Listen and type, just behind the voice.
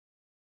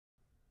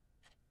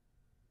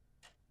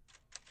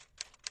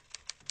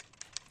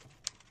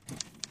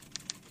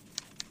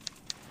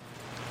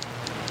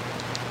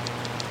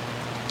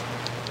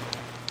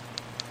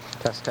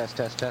Test.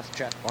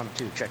 Check. 1,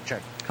 2,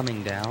 check.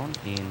 Coming down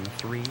in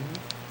 3,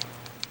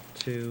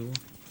 2,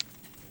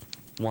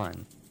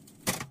 1.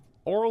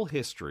 Oral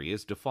history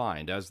is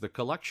defined as the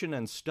collection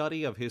and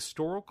study of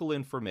historical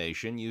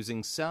information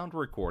using sound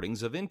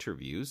recordings of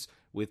interviews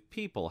with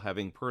people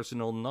having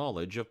personal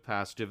knowledge of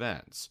past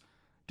events.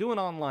 Do an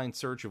online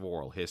search of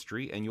oral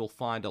history and you'll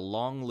find a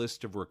long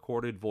list of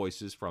recorded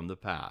voices from the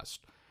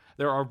past.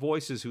 There are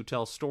voices who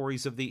tell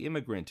stories of the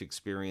immigrant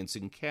experience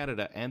in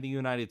Canada and the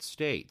United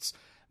States,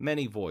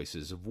 many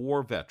voices of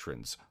war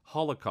veterans,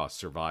 Holocaust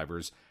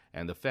survivors,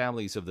 and the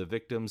families of the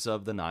victims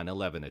of the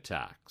 9/11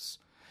 attacks.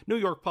 New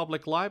York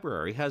Public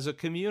Library has a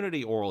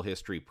community oral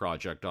history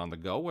project on the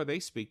go where they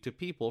speak to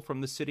people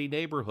from the city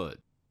neighborhood.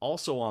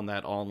 Also on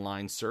that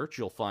online search,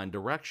 you'll find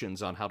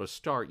directions on how to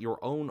start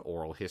your own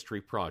oral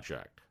history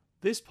project.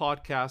 This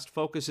podcast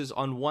focuses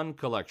on one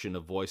collection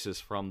of voices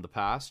from the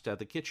past at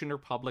the Kitchener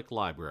Public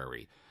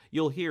Library.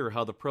 You'll hear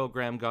how the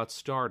program got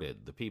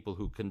started, the people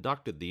who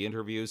conducted the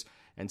interviews,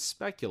 and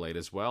speculate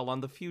as well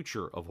on the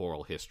future of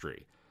oral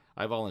history.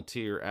 I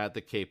volunteer at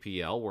the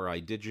KPL where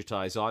I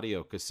digitize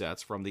audio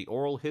cassettes from the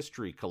oral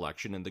history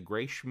collection in the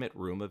Gray Schmidt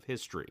Room of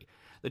History.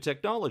 The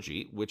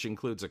technology, which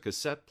includes a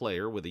cassette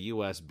player with a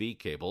USB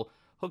cable,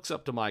 hooks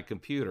up to my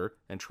computer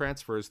and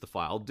transfers the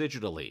file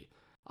digitally.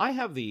 I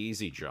have the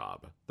easy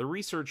job. The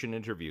research and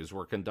interviews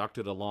were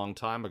conducted a long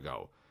time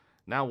ago.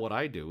 Now what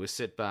I do is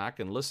sit back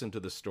and listen to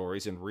the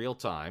stories in real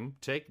time,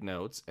 take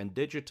notes, and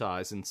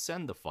digitize and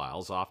send the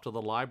files off to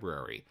the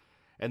library.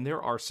 And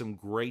there are some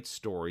great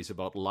stories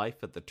about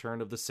life at the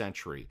turn of the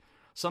century.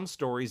 Some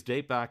stories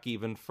date back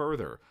even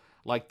further,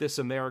 like this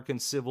American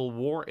Civil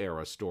War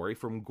era story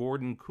from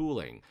Gordon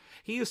Cooling.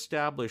 He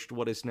established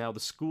what is now the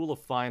School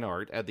of Fine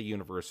Art at the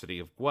University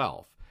of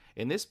Guelph.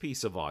 In this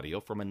piece of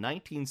audio from a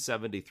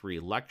 1973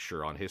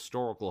 lecture on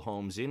historical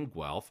homes in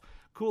Guelph,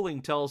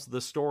 Cooling tells the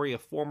story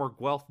of former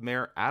Guelph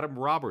Mayor Adam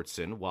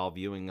Robertson while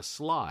viewing a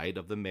slide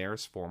of the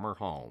mayor's former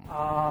home.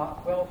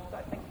 Guelph's,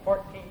 I think,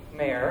 14th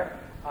mayor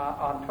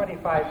on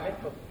 25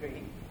 Mitchell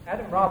Street.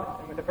 Adam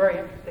Robertson was a very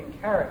interesting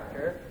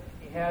character.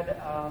 He had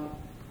an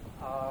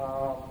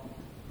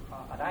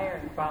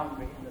iron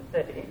foundry in the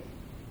city.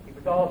 He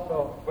was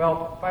also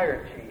Guelph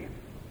fire chief.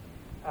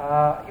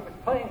 He was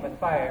playing with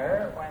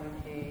fire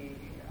when he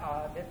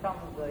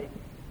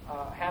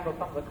handled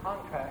some of the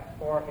contracts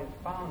for his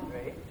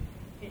foundry.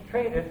 He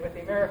traded with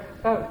the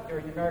American South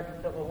during the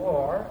American Civil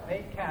War,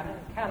 made cannon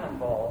and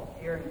cannonballs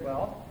here in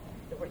Guelph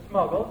that were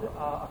smuggled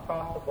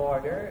across the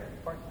border in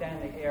the Fort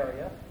Stanley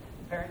area.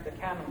 Apparently the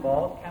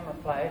cannonballs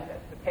camouflaged as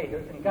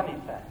potatoes and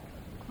gunny sacks.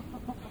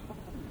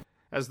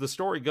 As the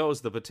story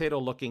goes, the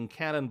potato-looking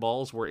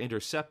cannonballs were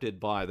intercepted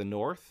by the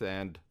North,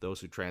 and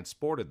those who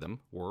transported them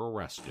were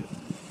arrested.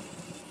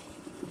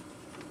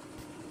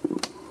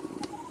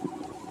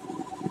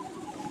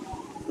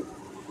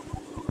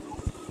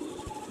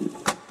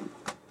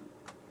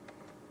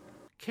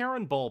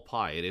 Karen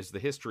Ball-Pyatt is the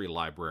history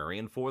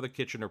librarian for the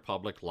Kitchener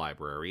Public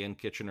Library in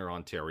Kitchener,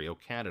 Ontario,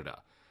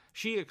 Canada.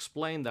 She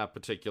explained that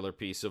particular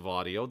piece of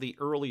audio, the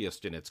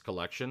earliest in its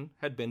collection,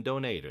 had been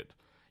donated.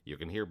 You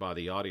can hear by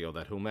the audio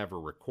that whomever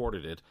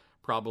recorded it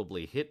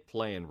probably hit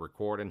play and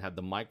record and had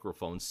the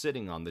microphone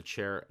sitting on the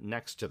chair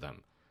next to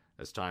them.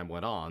 As time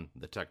went on,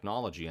 the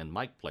technology and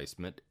mic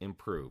placement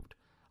improved.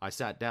 I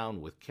sat down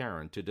with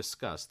Karen to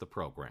discuss the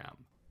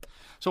program.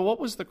 So what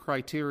was the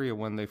criteria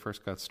when they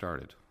first got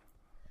started?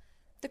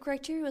 The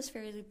criteria was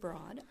fairly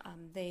broad.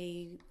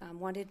 They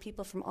wanted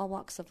people from all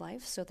walks of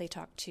life, so they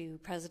talked to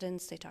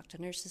presidents, they talked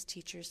to nurses,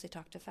 teachers, they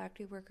talked to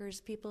factory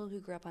workers, people who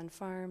grew up on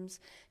farms,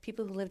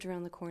 people who lived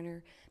around the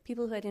corner,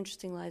 people who had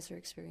interesting lives or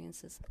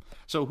experiences.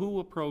 So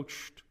who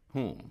approached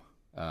whom?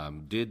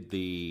 Did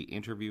the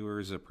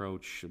interviewers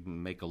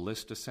make a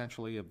list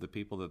essentially of the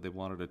people that they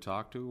wanted to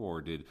talk to, or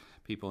did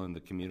people in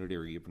the community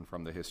or even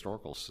from the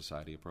Historical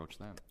Society approach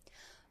them?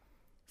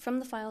 From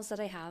the files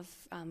that I have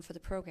for the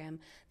program,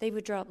 they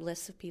would draw up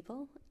lists of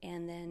people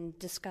and then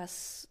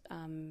discuss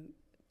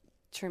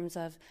terms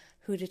of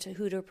who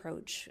to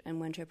approach and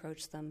when to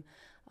approach them.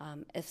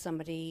 If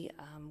somebody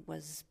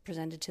was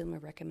presented to them or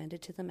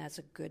recommended to them as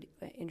a good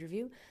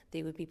interview,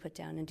 they would be put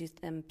down and do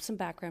some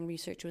background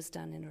research was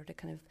done in order to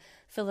kind of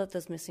fill out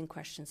those missing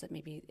questions that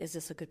maybe, is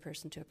this a good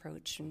person to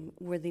approach, and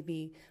would they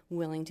be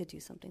willing to do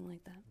something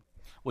like that?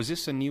 Was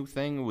this a new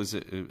thing?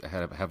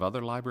 Have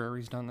other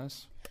libraries done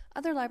this?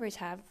 Other libraries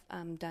have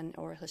done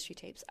oral history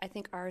tapes. I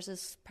think ours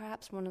is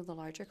perhaps one of the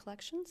larger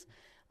collections,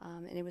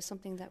 and it was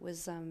something that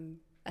was,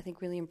 I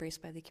think, really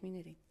embraced by the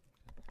community.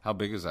 How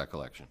big is that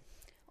collection?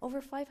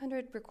 Over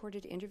 500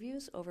 recorded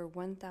interviews, over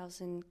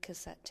 1,000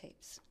 cassette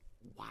tapes.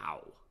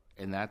 Wow.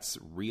 And that's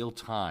real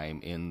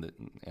time and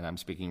I'm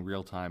speaking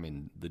real time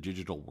in the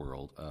digital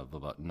world of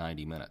about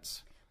 90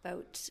 minutes.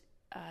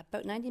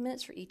 About 90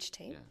 minutes for each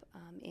tape,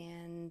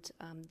 and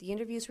the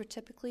interviews were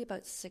typically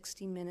about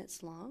 60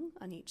 minutes long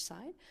on each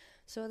side,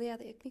 so yeah,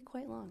 they can be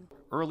quite long.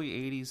 Early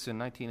 80s and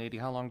 1980,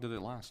 how long did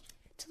it last?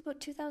 till about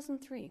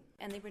 2003,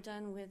 and they were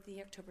done with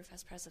the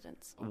Oktoberfest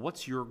presidents.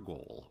 What's your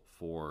goal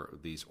for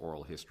these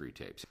oral history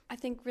tapes? I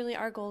think really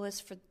our goal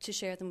is to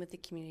share them with the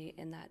community,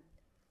 in that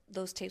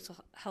those tapes will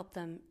help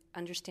them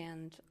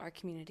understand our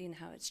community and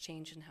how it's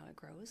changed and how it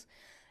grows.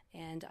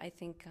 And I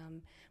think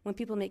when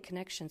people make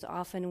connections,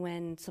 often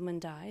when someone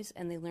dies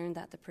and they learn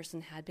that the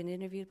person had been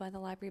interviewed by the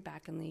library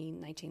back in the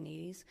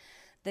 1980s,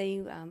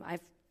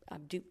 I've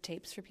duped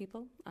tapes for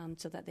people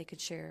so that they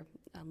could share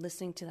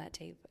listening to that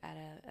tape at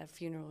a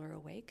funeral or a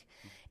wake.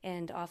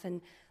 And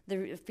often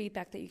the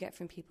feedback that you get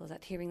from people is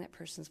that hearing that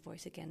person's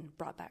voice again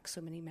brought back so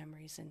many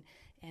memories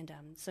and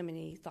so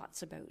many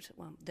thoughts about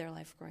their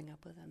life growing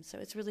up with them. So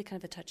it's really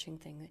kind of a touching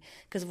thing,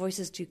 because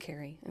voices do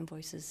carry, and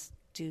voices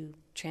do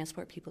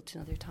transport people to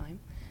another time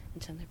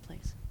and to another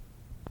place.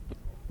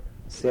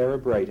 Sarah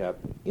Breithaupt,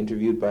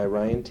 interviewed by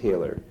Ryan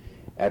Taylor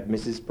at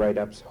Mrs.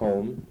 Breithaupt's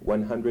home,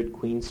 100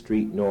 Queen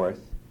Street North,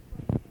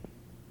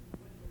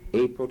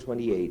 April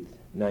 28,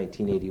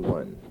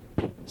 1981.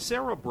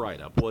 Sarah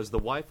Breithaupt was the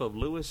wife of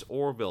Louis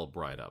Orville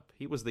Breithaupt.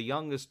 He was the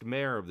youngest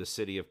mayor of the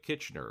city of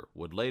Kitchener,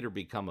 would later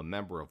become a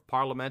member of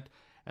Parliament,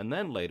 and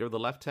then later the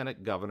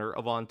Lieutenant Governor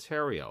of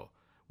Ontario.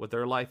 With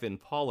their life in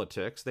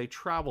politics, they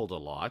traveled a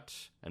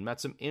lot and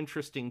met some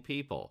interesting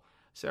people.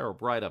 Sarah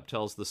Breithaupt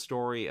tells the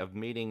story of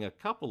meeting a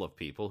couple of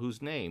people whose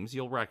names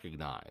you'll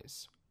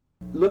recognize.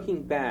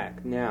 Looking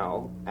back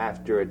now,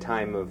 after a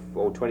time of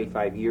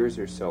 25 years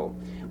or so,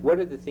 what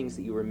are the things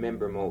that you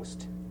remember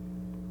most?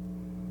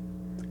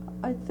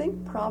 I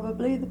think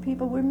probably the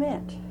people we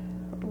met,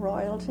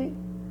 royalty,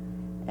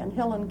 and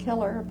Helen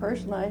Keller, a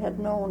person I had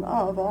known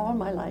of all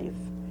my life,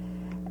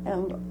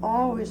 and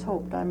always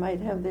hoped I might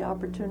have the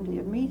opportunity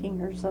of meeting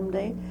her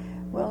someday.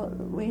 Well,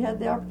 we had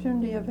the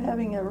opportunity of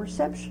having a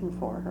reception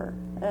for her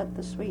at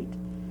the suite,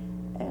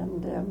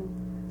 and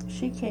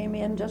she came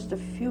in, just a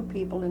few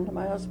people, into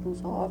my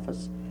husband's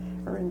office,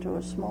 or into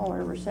a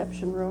smaller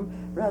reception room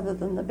rather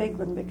than the big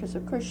one, because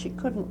of course she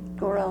couldn't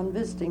go around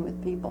visiting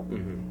with people.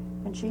 Mm-hmm.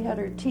 And she had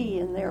her tea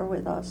in there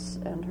with us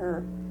and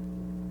her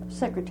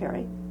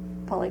secretary,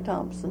 Polly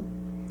Thompson.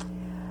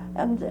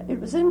 And it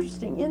was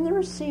interesting, in the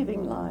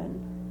receiving line,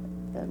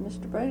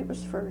 Mr. Brady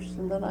was first,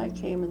 and then I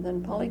came, and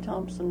then Polly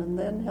Thompson, and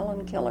then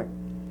Helen Keller.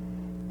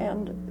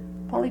 And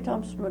Polly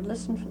Thompson would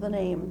listen for the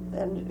name,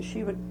 and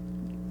she would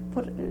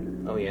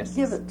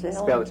give it to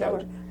Helen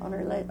Keller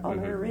on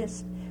her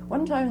wrist.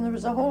 One time there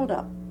was a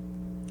hold-up.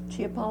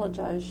 She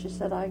apologized. She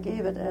said, I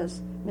gave it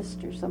as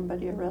Mr.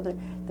 somebody or other.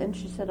 Then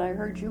she said, I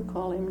heard you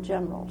call him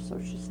General, so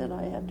she said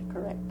I had to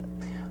correct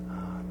it.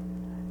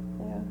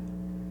 Yeah.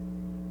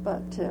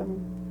 But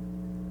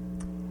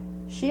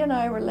she and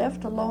I were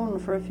left alone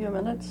for a few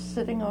minutes,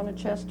 sitting on a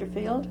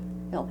Chesterfield.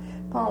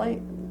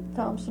 Polly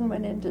Thompson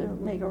went in to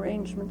make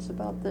arrangements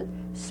about the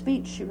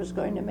speech she was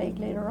going to make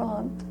later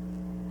on.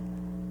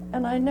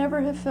 And I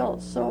never have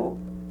felt so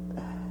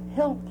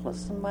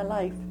helpless in my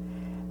life.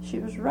 She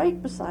was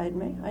right beside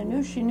me. I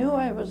knew she knew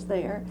I was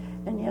there,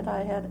 and yet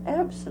I had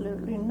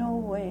absolutely no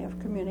way of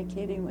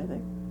communicating with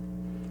her.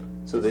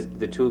 So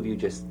the two of you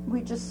just...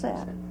 We just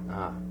sat.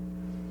 Ah.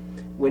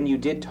 When you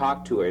did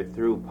talk to her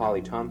through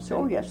Polly Thompson...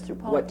 Oh, yes, through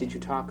Polly. What did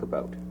you talk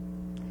about?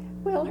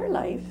 Well, her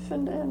life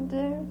and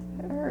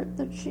her,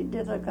 that she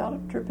did a lot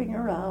of tripping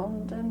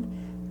around, and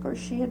of course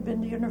she had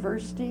been to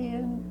university,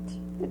 and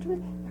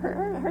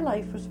her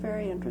life was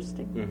very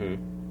interesting. Mm-hmm.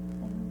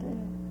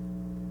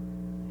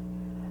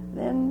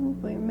 Then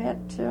we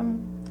met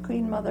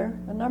Queen Mother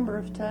a number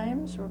of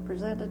times, were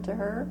presented to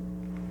her,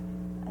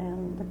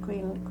 and the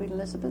Queen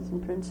Elizabeth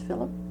and Prince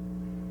Philip.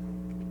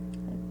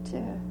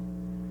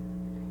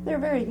 They're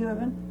very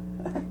human.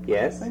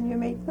 Yes. When you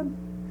meet them.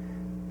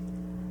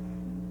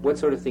 What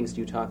sort of things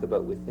do you talk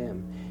about with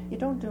them? You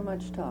don't do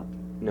much talking.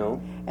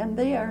 No? And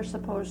they are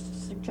supposed to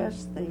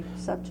suggest the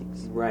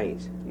subjects.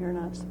 Right. You're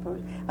not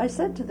supposed. I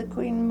said to the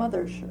Queen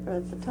Mother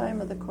at the time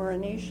of the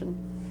coronation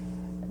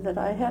that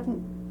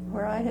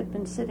where I had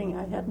been sitting,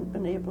 I hadn't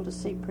been able to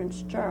see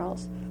Prince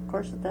Charles. Of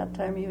course, at that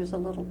time he was a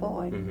little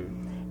boy.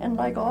 Mm-hmm. And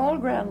like all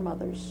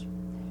grandmothers,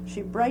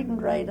 she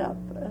brightened right up,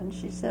 and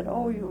she said,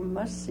 oh, you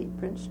must see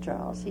Prince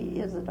Charles. He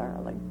is a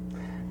darling.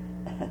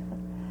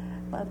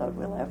 I thought,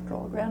 well, after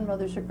all,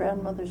 grandmothers are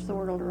grandmothers the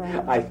world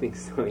around. I think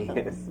so,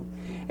 yes.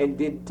 And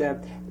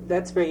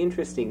that's very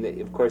interesting that,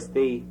 of course,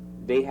 they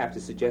have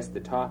to suggest the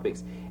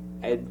topics.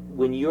 And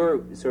when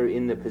you're sort of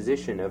in the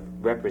position of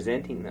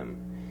representing them,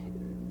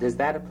 does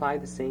that apply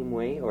the same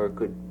way, or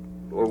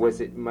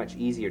was it much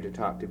easier to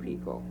talk to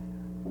people?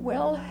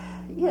 Well,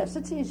 yes,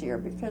 it's easier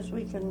because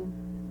we can...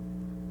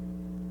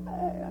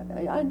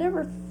 I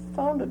never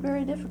found it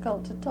very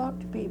difficult to talk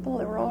to people.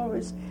 They were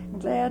always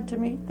glad to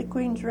meet the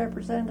Queen's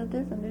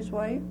representative and his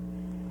wife.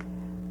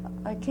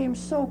 I came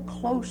so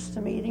close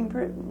to meeting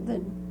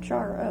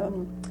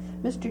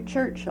Mr.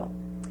 Churchill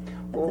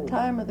at the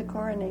time of the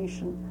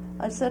coronation.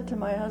 I said to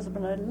my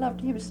husband,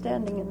 he was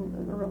standing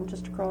in the room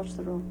just across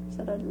the room. I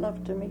said, I'd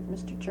love to meet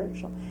Mr.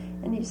 Churchill.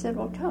 And he said,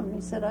 well, come.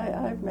 He said,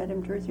 I've met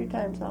him 2 or 3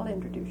 times. I'll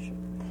introduce you.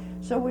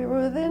 So we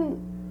were within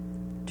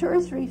 2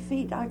 or 3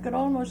 feet. I could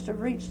almost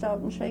have reached out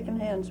and shaken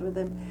hands with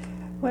him.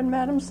 when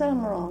Madame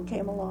Saint Laurent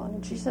came along,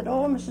 and she said,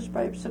 "Oh, Mrs.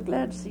 Bright, so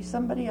glad to see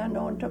somebody I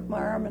know," and took my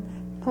arm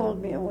and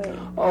pulled me away.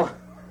 Oh,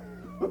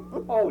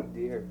 oh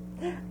dear.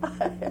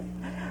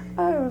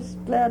 I was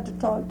glad to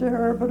talk to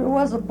her, but it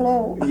was a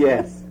blow.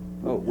 Yes.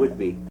 Oh, it would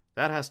be.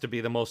 That has to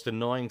be the most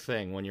annoying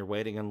thing when you're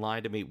waiting in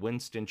line to meet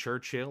Winston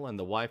Churchill and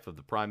the wife of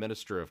the Prime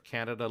Minister of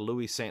Canada,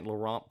 Louis Saint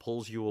Laurent,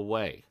 pulls you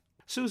away.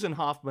 Susan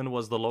Hoffman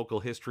was the local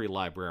history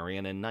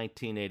librarian in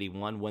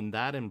 1981 when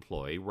that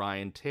employee,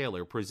 Ryan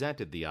Taylor,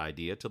 presented the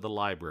idea to the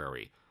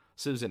library.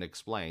 Susan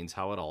explains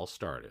how it all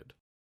started.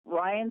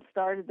 Ryan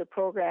started the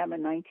program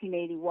in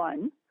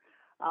 1981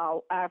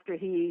 after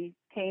he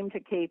came to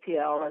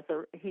KPL.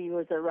 He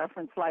was a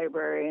reference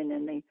librarian,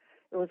 and it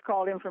was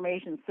called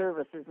Information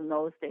Services in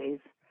those days.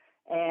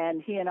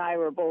 And he and I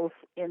were both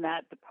in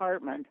that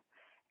department.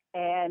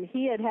 And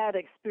he had had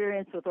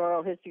experience with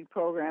oral history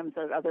programs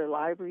at other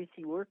libraries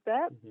he worked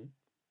at. Mm-hmm.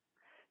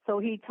 So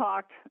he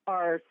talked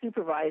our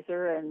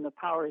supervisor and the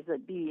powers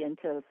that be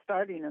into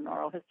starting an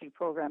oral history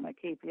program at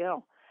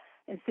KPL.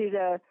 And see,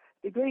 the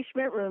Gray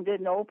Schmidt Room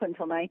didn't open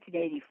until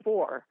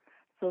 1984.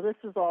 So this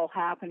was all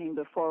happening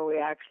before we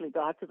actually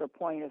got to the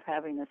point of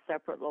having a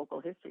separate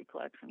local history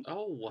collection.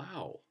 Oh,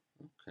 wow.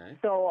 Okay.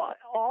 So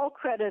all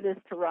credit is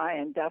to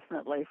Ryan,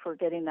 definitely, for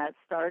getting that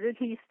started.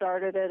 He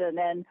started it, and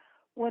then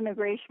when the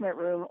Gray Schmidt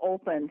Room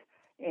opened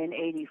in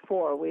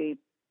 84, we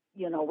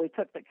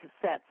took the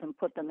cassettes and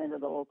put them into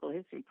the local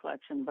history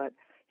collection. But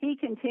he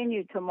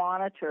continued to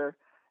monitor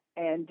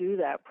and do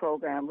that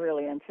program,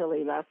 really, until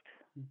he left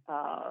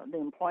the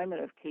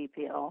employment of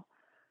KPL.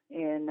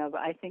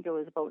 I think it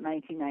was about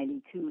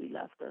 1992 he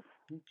left us.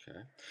 Okay.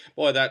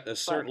 Boy, that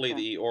certainly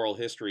the oral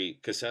history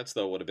cassettes,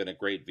 though, would have been a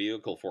great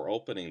vehicle for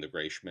opening the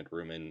Gray Schmidt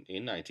Room in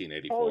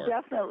 1984. Oh,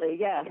 definitely,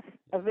 yes.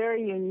 A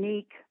very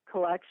unique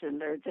collection.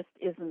 There just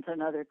isn't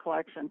another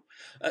collection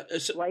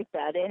like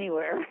that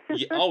anywhere.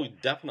 Yeah, oh,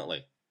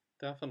 definitely.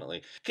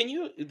 Definitely. Can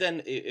you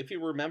then, if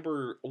you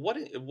remember,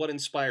 what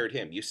inspired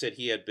him? You said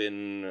he had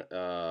been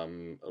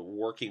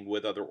working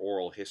with other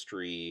oral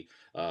history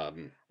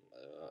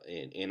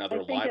in other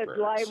libraries. I think at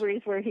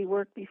libraries where he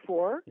worked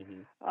before.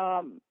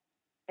 Mm-hmm.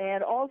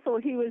 And also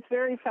he was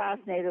very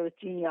fascinated with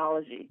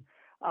genealogy.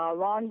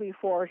 Long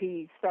before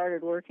he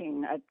started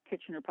working at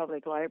Kitchener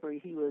Public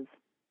Library, he was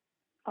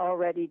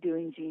already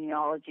doing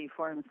genealogy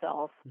for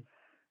himself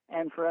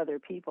and for other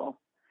people.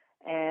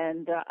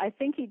 And I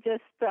think he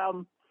just,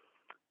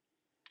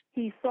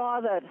 he saw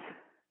that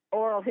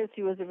oral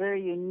history was a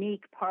very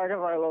unique part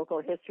of our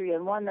local history,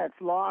 and one that's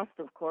lost,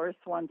 of course,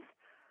 once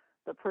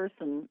the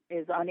person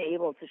is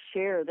unable to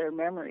share their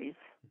memories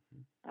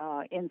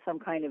in some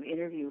kind of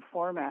interview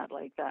format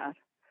like that.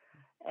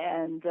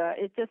 And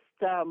it just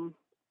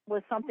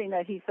was something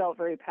that he felt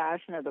very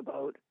passionate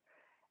about.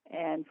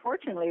 And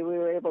fortunately, we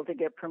were able to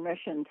get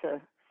permission to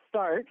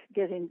start.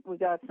 We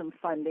got some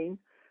funding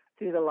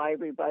through the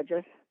library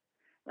budget.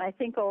 And I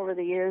think over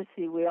the years,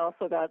 we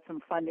also got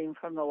some funding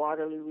from the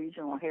Waterloo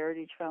Regional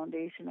Heritage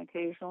Foundation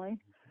occasionally,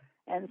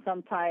 and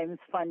sometimes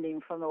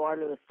funding from the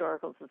Waterloo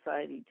Historical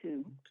Society,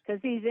 too.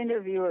 Because these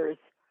interviewers,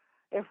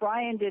 if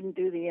Ryan didn't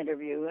do the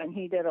interview, and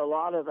he did a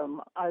lot of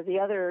them, the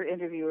other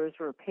interviewers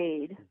were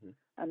paid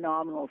a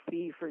nominal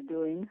fee for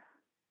doing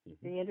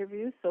the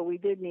interviews. So we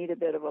did need a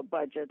bit of a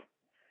budget,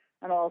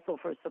 and also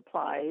for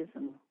supplies.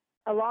 And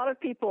a lot of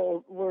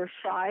people were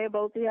shy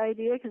about the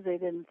idea because they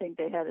didn't think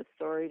they had a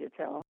story to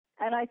tell.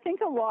 And I think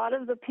a lot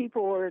of the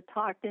people were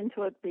talked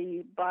into it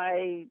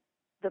by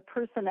the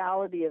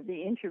personality of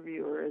the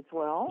interviewer as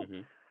well,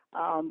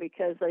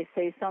 because they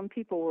say some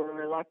people were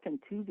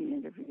reluctant to be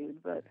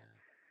interviewed. But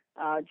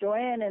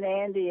Joanne and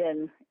Andy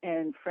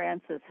and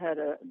Francis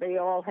they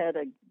all had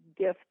a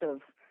gift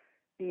of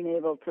being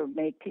able to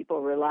make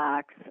people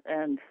relax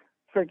and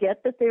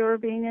forget that they were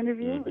being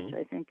interviewed, which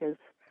I think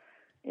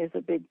is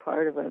a big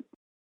part of it.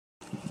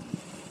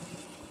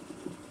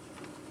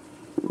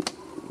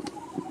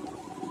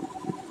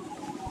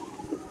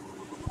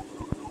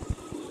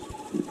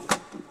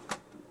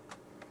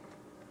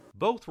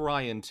 Both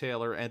Ryan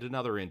Taylor and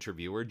another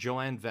interviewer,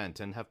 Joanne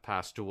Venton, have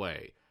passed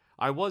away.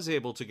 I was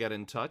able to get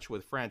in touch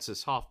with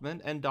Francis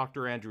Hoffman and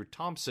Dr. Andrew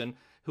Thompson,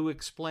 who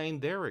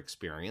explained their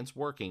experience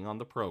working on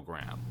the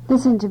program.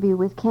 This interview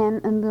with Ken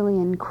and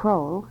Lillian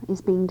Kroll is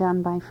being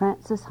done by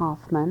Francis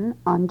Hoffman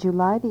on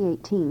July the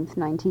 18th,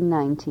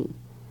 1990.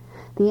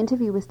 The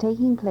interview was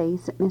taking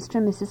place at Mr.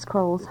 and Mrs.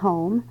 Kroll's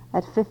home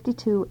at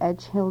 52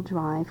 Edge Hill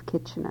Drive,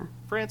 Kitchener.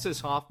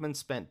 Francis Hoffman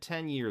spent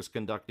 10 years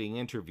conducting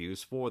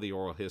interviews for the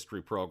oral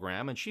history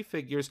program, and she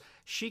figures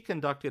she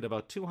conducted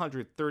about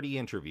 230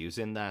 interviews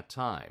in that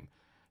time.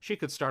 She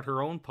could start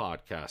her own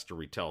podcast to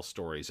retell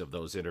stories of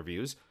those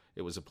interviews.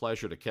 It was a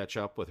pleasure to catch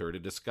up with her to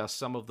discuss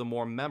some of the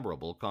more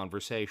memorable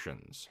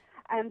conversations.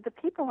 And the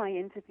people I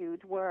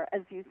interviewed were,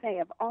 as you say,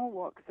 of all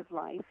walks of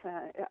life.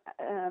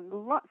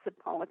 Lots of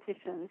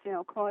politicians,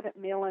 Claudette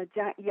Miller,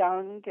 Jack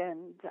Young,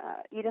 and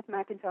Edith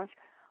McIntosh.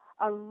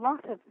 A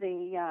lot of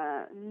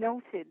the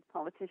noted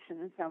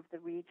politicians of the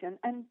region,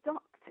 and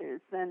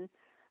doctors, and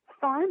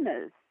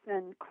farmers,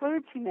 and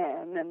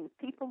clergymen, and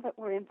people that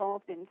were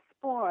involved in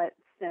sports,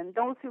 and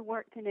those who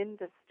worked in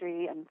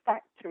industry and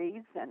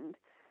factories and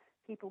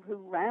people who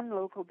ran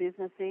local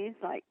businesses,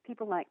 like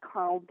people like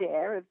Carl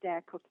Dare of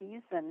Dare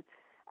Cookies, and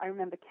I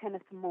remember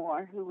Kenneth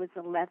Moore, who was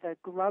a leather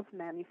glove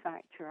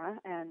manufacturer,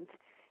 and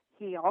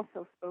he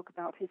also spoke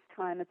about his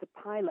time as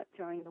a pilot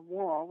during the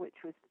war,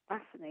 which was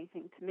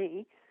fascinating to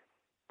me.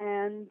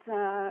 And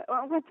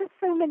just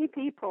so many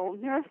people,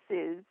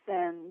 nurses,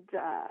 and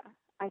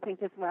I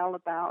think as well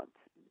about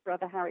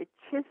Brother Harry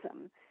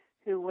Chisholm,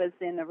 who was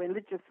in a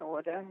religious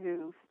order,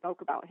 who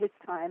spoke about his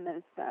time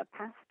as a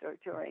pastor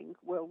during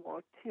World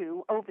War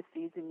II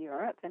overseas in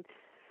Europe. And,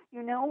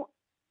 you know,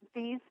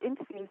 these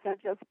interviews are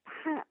just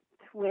packed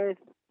with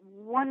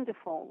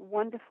wonderful,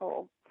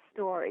 wonderful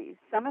stories,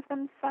 some of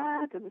them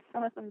sad and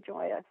some of them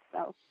joyous.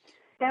 So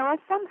there are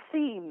some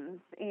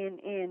themes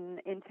in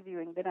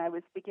interviewing that I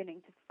was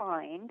beginning to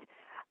find.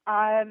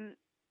 I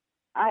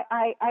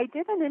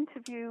did an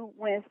interview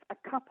with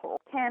a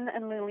couple, Ken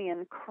and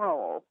Lillian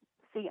Kroll,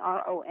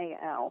 Croal,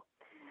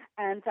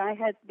 and I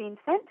had been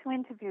sent to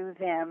interview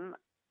them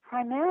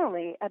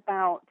primarily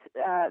about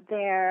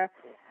their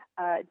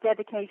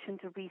dedication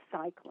to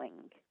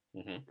recycling.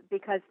 Mm-hmm.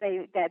 Because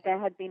there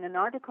had been an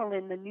article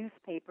in the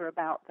newspaper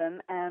about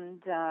them, and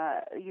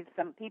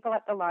some people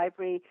at the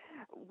library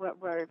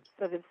were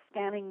sort of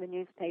scanning the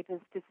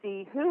newspapers to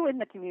see who in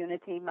the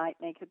community might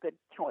make a good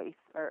choice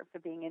for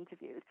being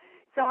interviewed.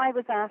 So I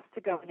was asked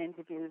to go and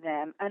interview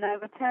them, and I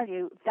will tell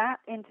you that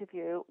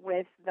interview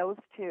with those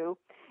two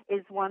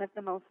is one of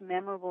the most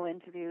memorable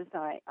interviews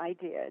I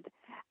did.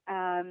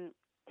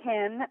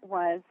 Ken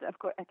was, of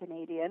course, a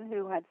Canadian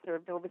who had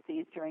served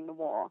overseas during the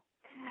war.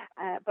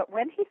 But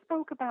when he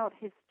spoke about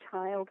his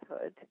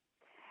childhood,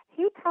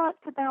 he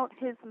talked about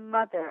his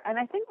mother, and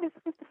I think this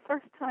was the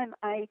first time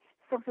I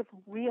sort of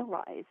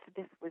realized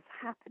this was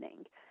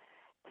happening.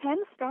 Ken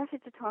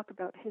started to talk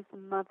about his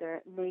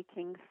mother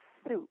making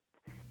soup.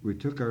 We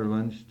took our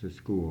lunch to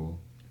school,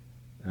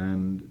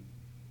 and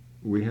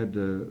we had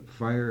to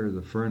fire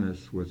the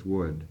furnace with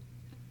wood.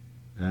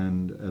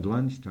 And at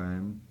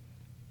lunchtime,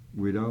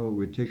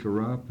 we'd take a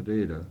raw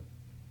potato,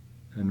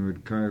 and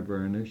we'd carve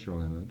our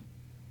initial in it.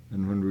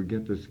 And when we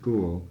get to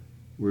school,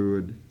 we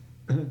would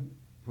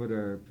put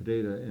our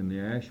potato in the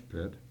ash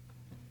pit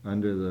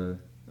under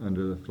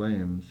the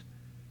flames.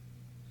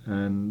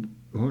 And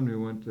when we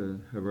went to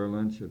have our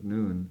lunch at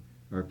noon,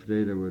 our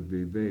potato would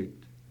be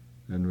baked,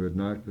 and we'd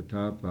knock the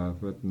top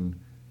off it, and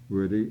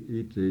we'd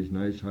eat these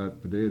nice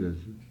hot potatoes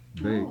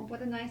baked. Oh,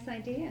 what a nice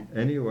idea.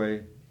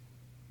 Anyway,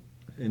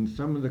 in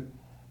some of the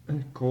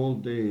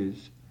cold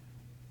days,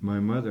 my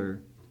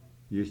mother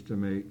used to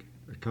make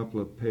a couple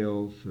of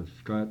pails of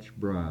Scotch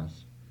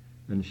broth,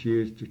 and she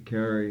used to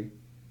carry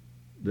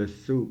the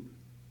soup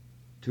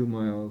 2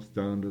 miles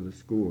down to the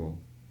school,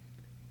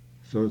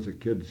 so the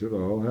kids would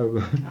all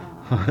have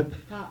hot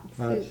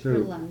soup for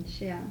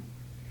lunch. Yeah,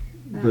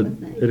 but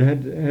it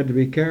had to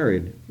be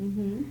carried.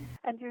 Mm-hmm.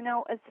 And you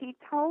know, as he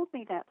told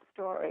me that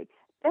story,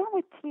 there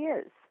were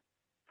tears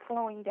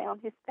flowing down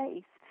his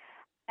face.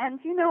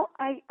 And you know,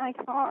 I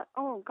thought,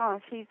 oh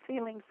gosh, he's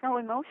feeling so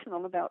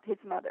emotional about his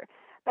mother.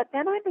 But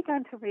then I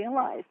began to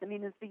realize, I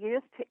mean, as the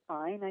years ticked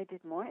by and I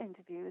did more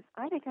interviews,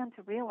 I began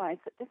to realize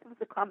that this was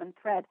a common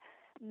thread.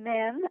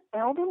 Men,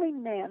 elderly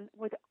men,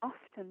 would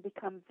often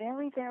become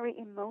very, very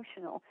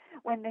emotional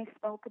when they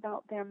spoke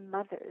about their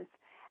mothers.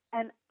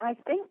 And I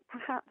think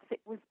perhaps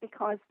it was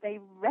because they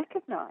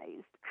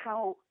recognized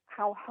how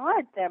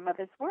hard their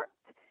mothers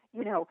worked,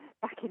 you know,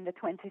 back in the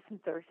 20s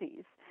and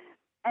 30s.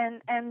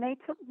 And they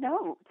took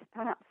note.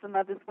 Perhaps the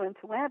mothers weren't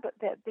aware, but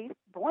that these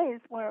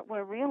boys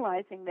were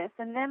realizing this.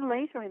 And then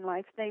later in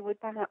life, they would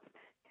perhaps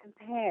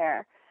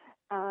compare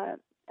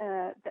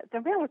the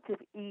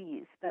relative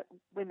ease that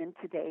women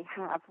today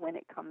have when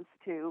it comes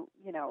to,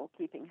 you know,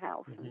 keeping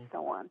house mm-hmm. and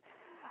so on.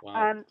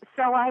 Wow.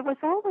 So I was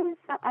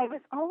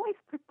always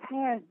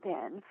prepared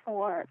then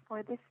for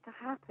this to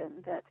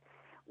happen. That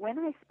when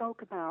I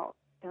spoke about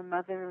their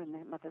mother and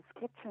their mother's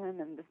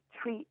kitchen and the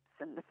treats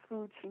and the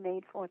food she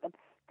made for them,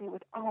 they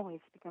would always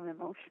become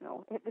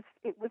emotional. It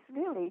was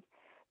really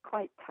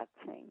quite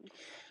touching.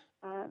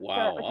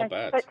 Wow, I'll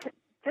bet. But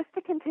just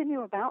to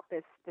continue about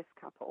this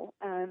couple,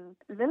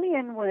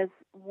 Lillian was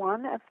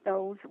one of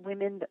those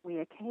women that we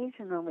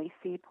occasionally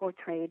see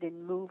portrayed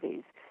in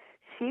movies.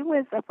 She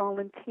was a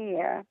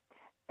volunteer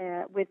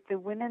with the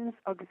Women's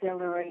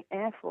Auxiliary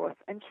Air Force,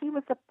 and she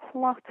was a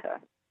plotter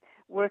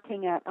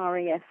working at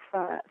RAF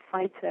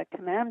Fighter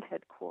Command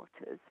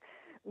Headquarters,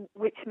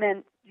 which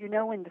meant, you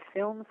know, in the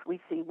films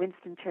we see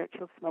Winston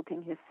Churchill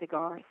smoking his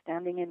cigar,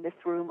 standing in this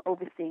room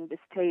overseeing this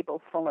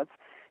table full of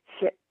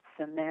ships,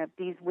 and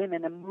these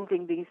women are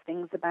moving these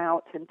things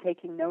about and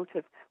taking note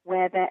of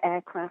where their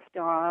aircraft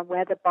are,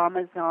 where the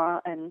bombers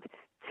are, and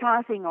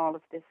charting all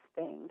of this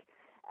thing,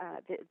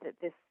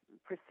 this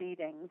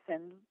proceedings.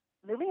 And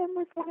Lillian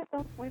was one of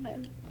those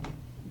women.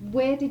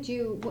 Where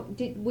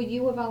were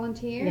you a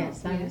volunteer?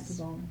 Yes, I was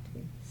a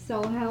volunteer.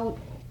 So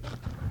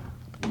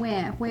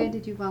where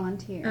did you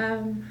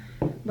volunteer?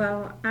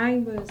 Well, I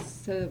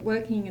was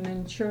working in an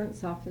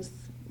insurance office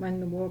when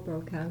the war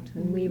broke out,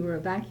 and we were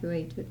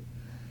evacuated.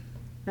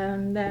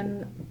 And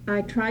then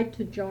I tried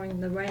to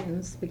join the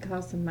Wrens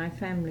because of my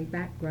family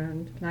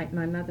background. Like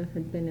my mother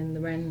had been in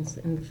the Wrens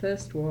in the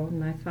First War, and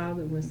my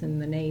father was in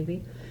the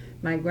Navy.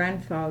 My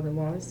grandfather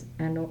was,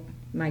 and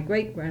my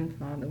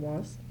great-grandfather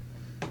was.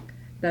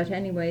 But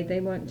anyway, they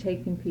weren't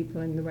taking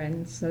people in the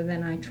Wrens, so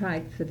then I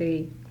tried for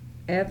the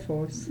Air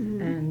Force,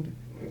 and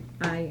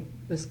I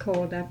was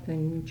called up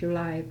in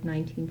July of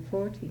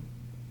 1940.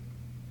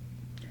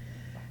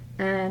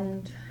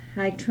 And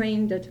I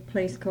trained at a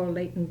place called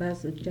Leighton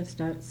Buzzard just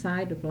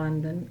outside of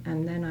London,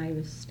 and then I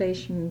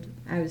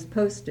was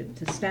posted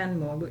to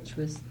Stanmore, which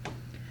was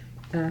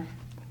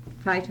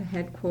fighter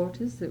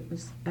headquarters. It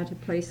was at a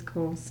place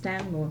called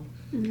Stanmore.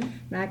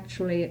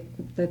 Actually,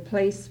 the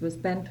place was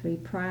Bentley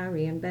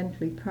Priory, and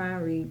Bentley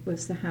Priory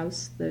was the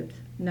house that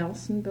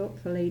Nelson built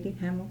for Lady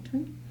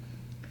Hamilton.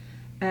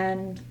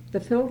 And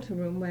the filter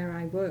room where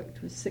I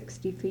worked was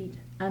 60 feet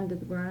under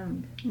the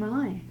ground.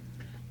 My.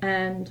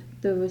 And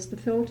there was the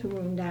filter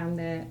room down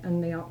there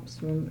and the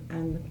ops room,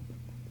 and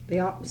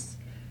the ops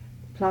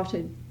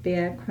plotted the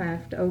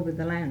aircraft over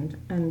the land,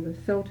 and the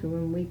filter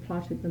room, we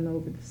plotted them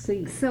over the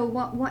sea. So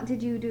what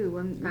did you do?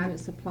 I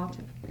was a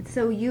plotter.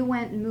 So you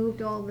went and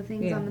moved all the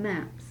things Yeah. on the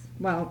maps?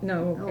 Well,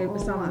 no, it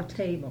was on what? the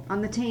table.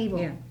 On the table?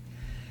 Yeah.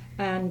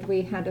 And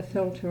we had a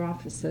filter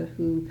officer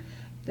who,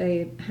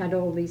 they had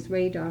all these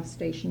radar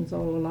stations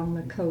all along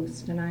the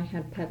coast, and I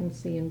had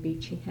Pevensey and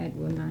Beachy Head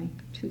were my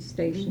two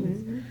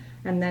stations.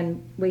 And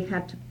then we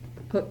had to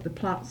put the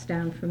plots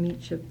down from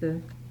each of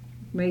the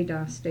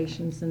radar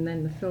stations, and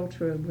then the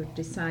filterer would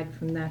decide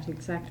from that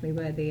exactly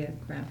where the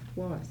aircraft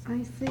was.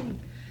 I see.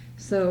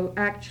 So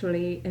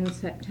actually in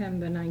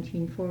September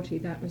 1940,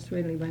 that was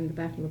really when the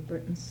Battle of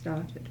Britain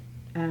started.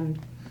 And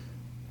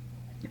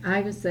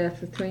I was there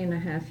for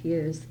 3.5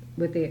 years,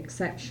 with the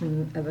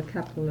exception of a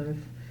couple of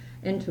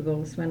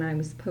intervals when I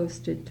was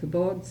posted to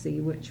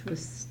Bordsey, which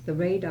was the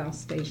radar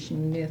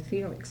station near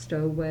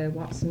Felixstowe where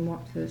Watson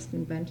Watt first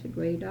invented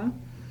radar.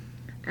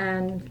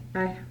 And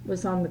I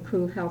was on the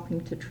crew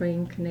helping to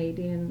train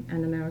Canadian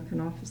and American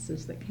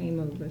officers that came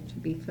over to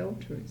be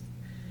filterers.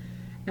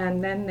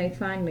 And then they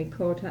finally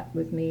caught up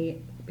with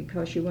me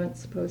because you weren't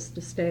supposed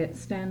to stay at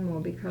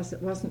Stanmore because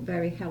it wasn't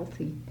very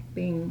healthy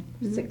being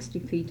 60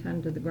 feet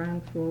under the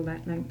ground for all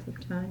that length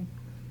of time.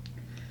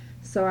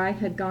 So I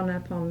had gone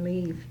up on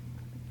leave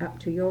up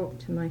to York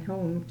to my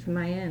home, to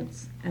my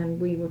aunt's,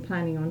 and we were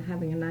planning on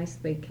having a nice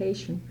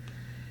vacation.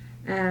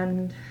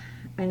 And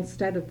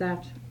instead of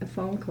that, a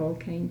phone call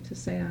came to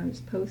say I was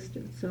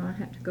posted, so I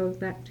had to go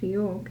back to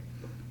York.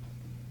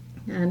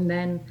 And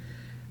then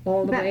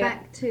all the way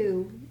back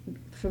to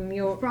from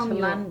York to York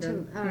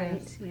London. all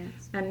right,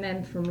 yes. And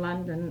then from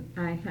London,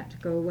 I had to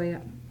go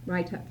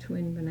right up to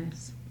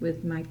Inverness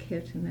with my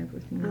kit and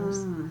everything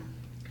else.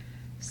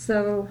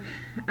 So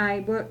I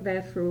worked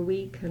there for a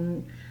week,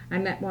 and I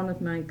met one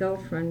of my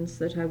girlfriends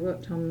that I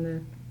worked on the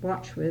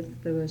watch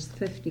with. There was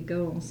 50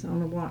 girls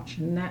on a watch,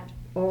 and that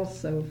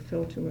also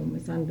filter room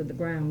was under the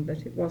ground,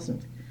 but it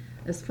wasn't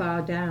as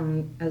far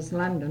down as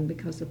London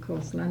because, of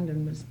course,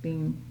 London was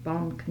being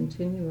bombed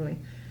continually.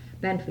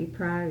 Bentley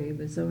Priory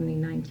was only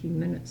 19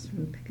 minutes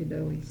from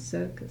Piccadilly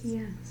Circus.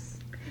 Yes.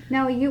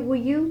 Now, were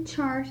you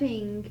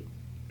charting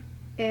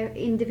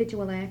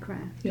individual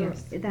aircraft?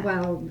 Yes.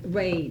 Well,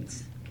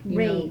 raids. You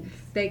know,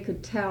 they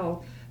could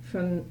tell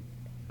from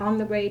on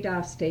the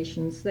radar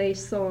stations. They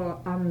saw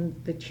on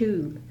the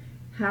tube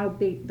how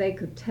big they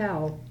could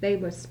tell. They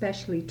were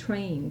specially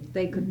trained.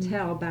 They could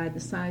tell by the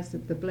size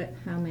of the blip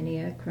how many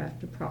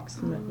aircraft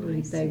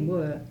approximately they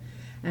were,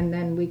 and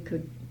then we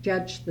could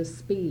judge the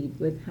speed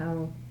with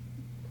how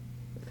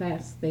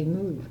fast they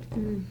moved.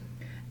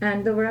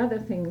 And there were other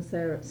things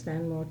there at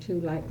Stanmore too,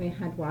 like they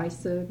had Y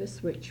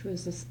service, which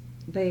was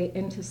they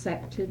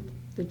intercepted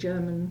the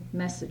German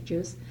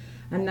messages,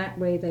 and that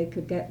way they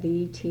could get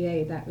the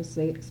ETA, that was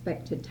the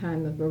expected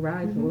time of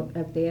arrival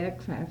of the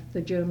aircraft,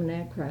 the German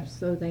aircraft,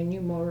 so they knew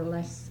more or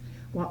less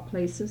what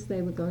places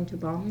they were going to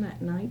bomb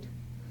that night.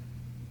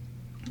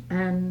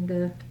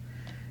 And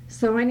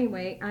so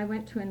anyway, I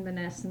went to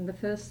Inverness, and the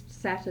first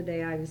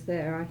Saturday I was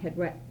there, I had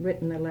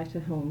written a letter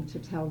home to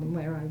tell them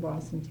where I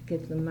was and to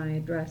give them my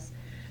address.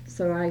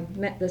 So I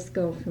met this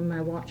girl from my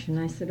watch, and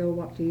I said, "Oh,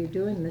 what do you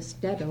do in this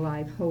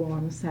dead-alive hole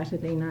on a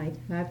Saturday night?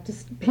 I've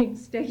just been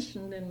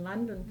stationed in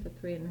London for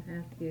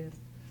 3.5 years."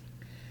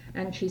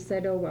 And she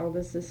said, "Oh, well,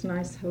 there's this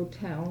nice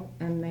hotel,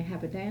 and they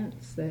have a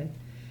dance there."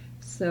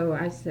 So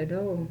I said,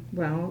 "Oh,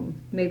 well,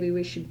 maybe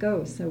we should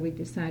go." So we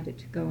decided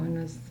to go, and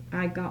as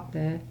I got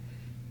there,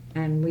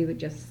 and we were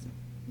just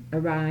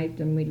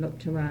arrived, and we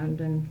looked around,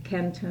 and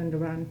Ken turned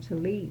around to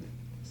leave.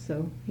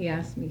 So he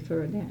asked me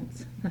for a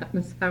dance. That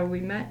was how we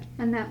met.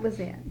 And that was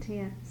it,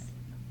 yes.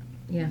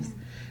 Yes.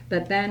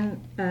 But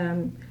then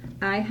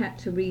I had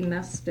to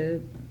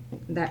remuster,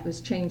 that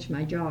was change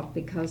my job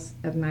because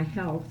of my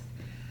health.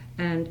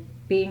 And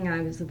being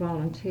I was a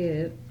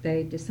volunteer,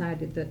 they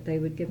decided that they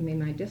would give me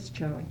my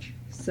discharge.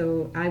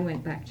 So I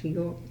went back to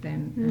York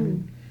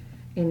then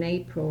in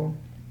April,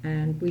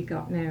 and we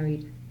got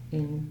married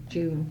in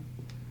June.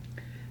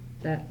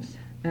 But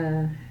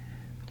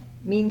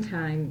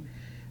meantime,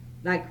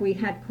 like we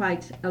had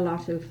quite a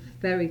lot of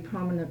very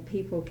prominent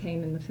people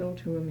came in the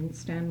filter room in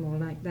Stanmore.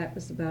 Like that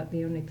was about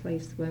the only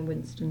place where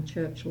Winston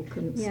Churchill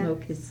couldn't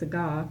smoke his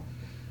cigar.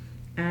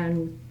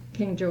 And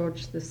King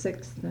George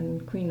VI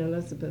and Queen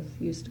Elizabeth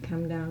used to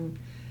come down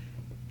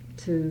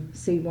to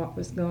see what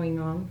was going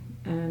on,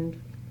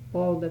 and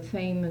all the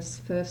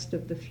famous first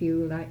of the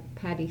few like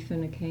Paddy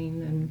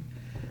Finucane and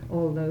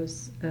all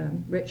those,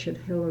 Richard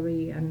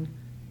Hillary and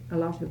a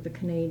lot of the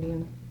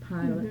Canadian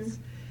pilots.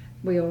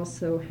 We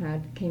also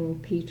had King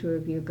Peter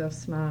of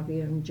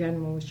Yugoslavia and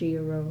General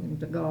Giro and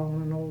de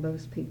Gaulle, and all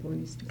those people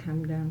used to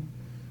come down.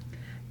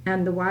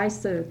 And the Y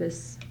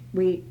service,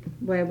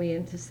 where we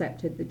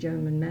intercepted the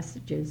German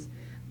messages,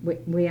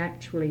 we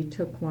actually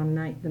took one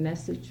night the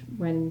message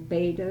when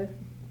Bader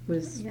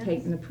was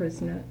taken a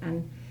prisoner,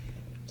 and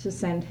to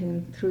send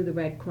him through the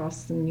Red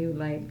Cross and new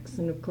legs.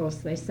 And of course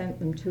they sent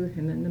them to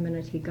him, and the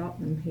minute he got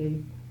them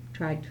he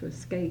tried to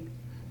escape.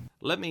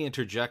 Let me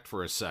interject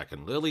for a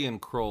second. Lillian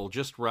Kroll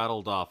just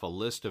rattled off a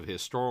list of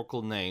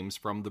historical names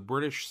from the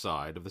British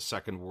side of the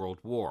Second World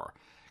War.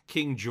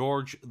 King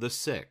George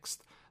VI,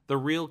 the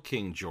real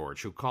King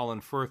George, who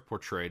Colin Firth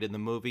portrayed in the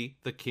movie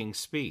The King's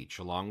Speech,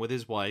 along with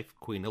his wife,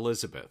 Queen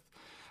Elizabeth.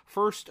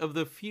 First of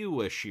the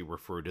few, as she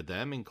referred to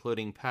them,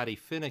 including Paddy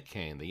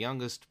Finucane, the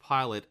youngest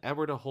pilot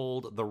ever to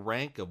hold the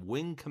rank of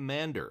Wing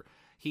Commander.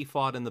 He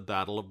fought in the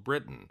Battle of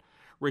Britain.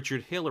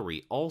 Richard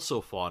Hillary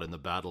also fought in the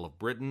Battle of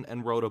Britain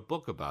and wrote a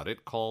book about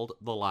it called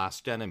The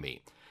Last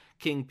Enemy.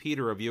 King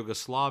Peter of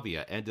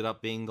Yugoslavia ended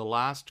up being the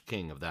last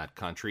king of that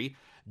country.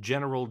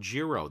 General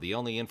Giro, the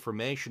only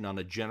information on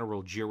a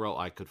General Giro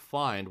I could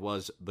find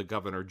was the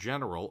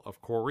Governor-General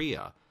of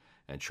Korea.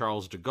 And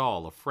Charles de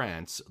Gaulle of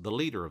France, the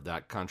leader of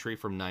that country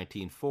from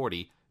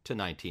 1940 to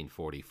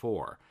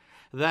 1944.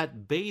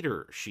 That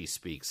Bader she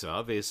speaks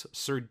of is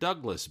Sir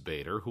Douglas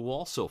Bader, who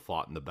also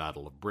fought in the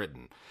Battle of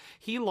Britain.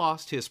 He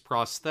lost his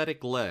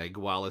prosthetic leg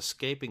while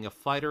escaping a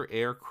fighter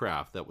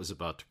aircraft that was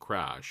about to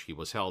crash. He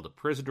was held a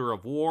prisoner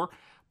of war,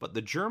 but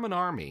the German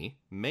army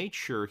made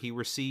sure he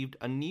received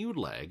a new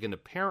leg and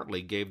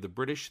apparently gave the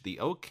British the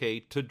okay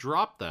to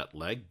drop that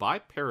leg by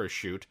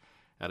parachute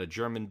at a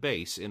German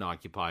base in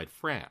occupied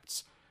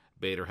France.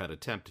 Bader had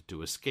attempted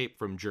to escape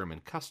from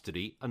German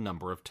custody a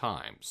number of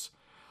times.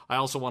 I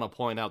also want to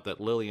point out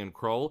that Lillian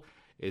Kroll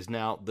is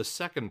now the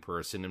second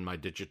person in my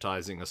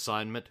digitizing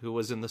assignment who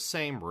was in the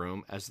same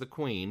room as the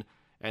Queen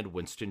and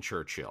Winston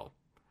Churchill.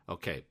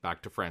 Okay,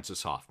 back to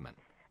Frances Hoffman.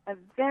 A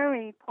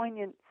very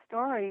poignant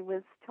story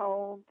was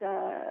told,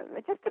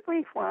 just a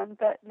brief one,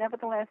 but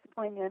nevertheless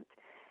poignant.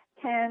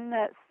 Ken,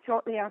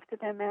 shortly after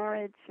their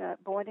marriage,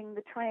 boarding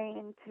the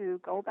train to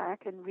go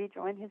back and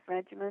rejoin his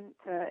regiment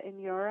in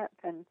Europe,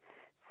 and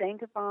saying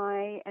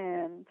goodbye,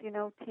 and,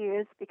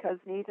 tears because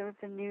neither of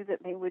them knew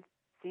that they would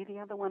see the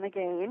other one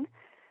again.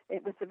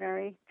 It was a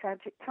very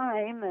tragic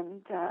time,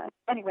 and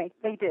anyway,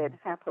 they did,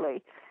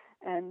 happily,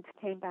 and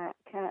came back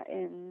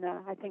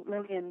I think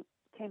Lillian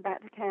came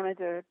back to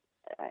Canada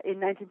in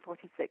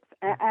 1946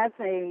 as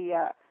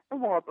a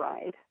war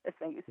bride, as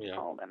they used to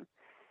call them.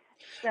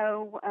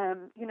 So,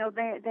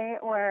 they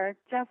were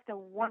just a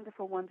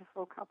wonderful,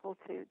 wonderful couple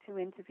to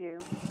interview.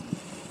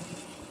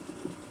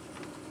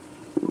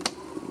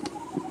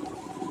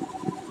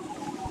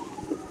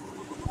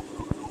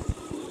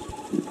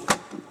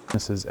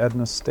 Mrs.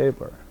 Edna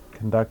Stabler,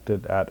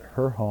 conducted at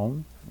her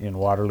home in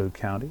Waterloo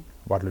County,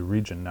 Waterloo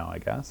Region now, I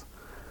guess,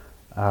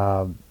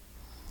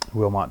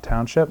 Wilmot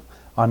Township,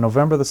 on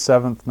November the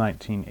 7th,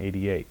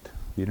 1988.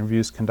 The interview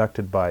is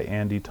conducted by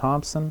Andy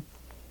Thompson.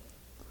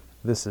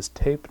 This is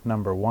tape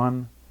number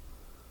 1,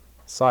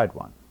 side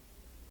 1.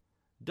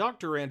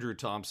 Dr. Andrew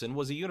Thompson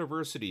was a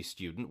university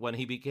student when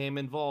he became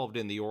involved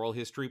in the oral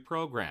history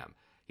program.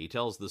 He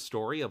tells the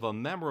story of a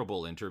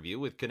memorable interview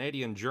with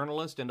Canadian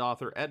journalist and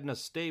author Edna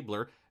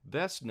Stabler,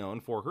 best known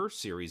for her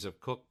series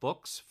of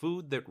cookbooks,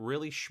 Food That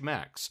Really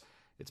Schmecks.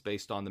 It's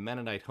based on the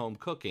Mennonite home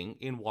cooking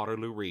in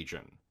Waterloo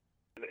Region.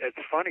 It's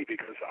funny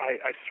because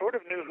I sort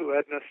of knew who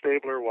Edna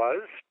Stabler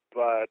was,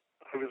 but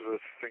I was a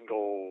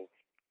single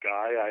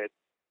guy. I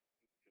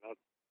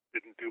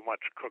didn't do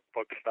much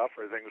cookbook stuff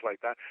or things like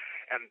that,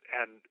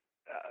 and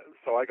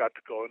so I got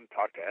to go and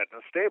talk to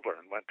Edna Stabler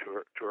and went to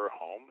her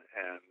home,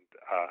 and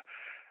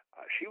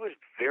she was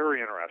very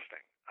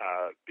interesting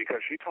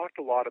because she talked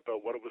a lot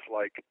about what it was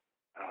like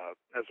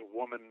as a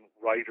woman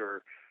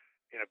writer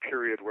in a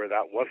period where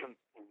that wasn't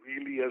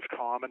really as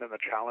common, and the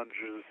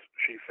challenges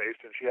she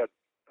faced. And she had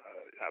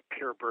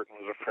Pierre Burton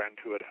was a friend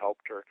who had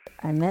helped her.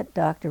 I met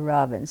Dr.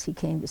 Robbins. He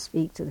came to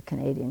speak to the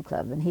Canadian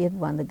Club, and he had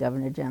won the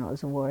Governor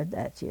General's Award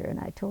that year, and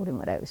I told him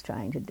what I was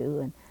trying to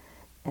do,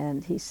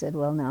 and he said,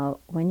 well, now,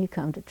 when you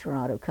come to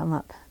Toronto, come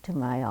up to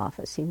my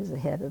office. He was the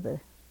head of the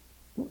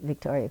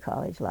Victoria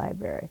College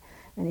Library,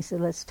 and he said,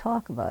 let's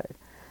talk about it.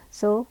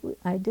 So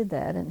I did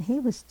that, and he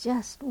was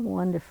just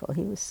wonderful.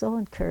 He was so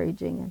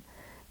encouraging,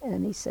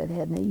 and he said,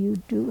 Edna,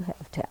 you do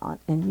have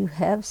talent, and you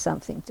have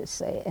something to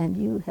say, and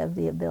you have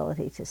the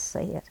ability to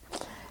say it.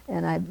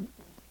 And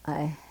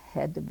I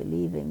had to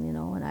believe him,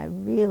 and I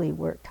really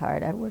worked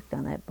hard. I worked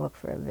on that book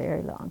for a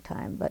very long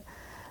time,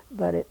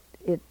 but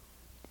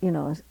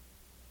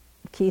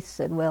Keith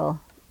said, well,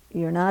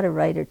 you're not a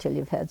writer till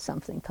you've had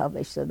something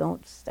published, so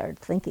don't start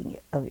thinking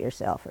of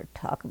yourself or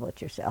talk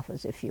about yourself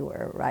as if you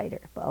were a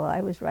writer. Well,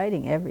 I was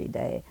writing every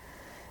day.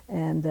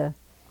 And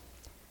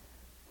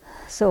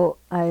so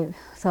I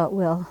thought,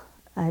 well,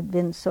 I'd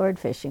been sword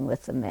fishing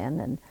with the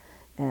men,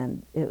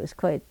 and it was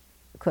quite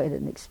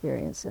an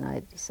experience, and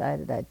I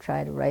decided I'd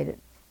try to write it,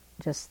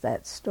 just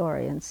that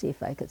story, and see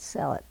if I could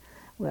sell it.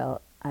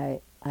 Well, I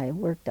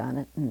worked on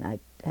it,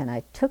 and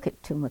I took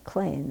it to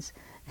Maclean's,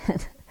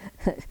 and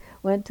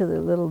went to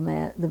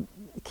the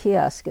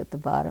kiosk at the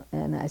bottom,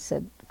 and I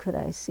said, could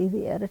I see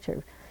the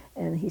editor?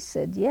 And he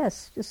said,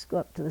 yes, just go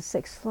up to the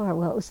 6th floor.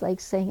 Well, it was like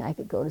saying I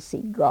could go to see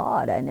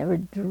God. I never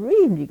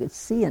dreamed you could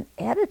see an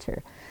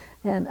editor.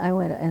 And I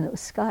went, and it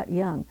was Scott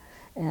Young.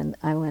 And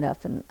I went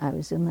up, and I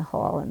was in the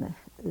hall, and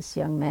this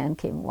young man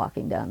came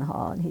walking down the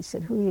hall, and he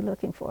said, who are you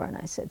looking for? And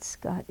I said,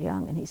 Scott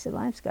Young. And he said,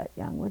 well, I'm Scott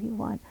Young. What do you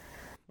want?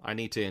 I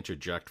need to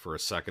interject for a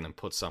second and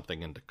put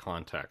something into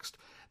context.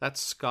 That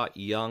Scott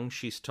Young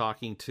she's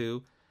talking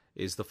to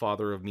is the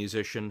father of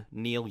musician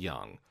Neil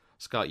Young.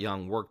 Scott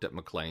Young worked at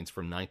Maclean's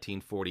from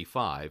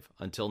 1945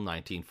 until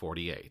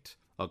 1948.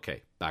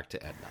 Okay, back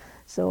to Edna.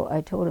 So I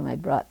told him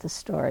I'd brought the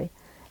story,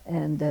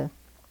 and he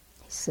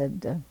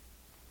said,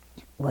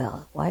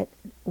 well,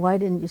 why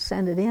didn't you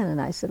send it in?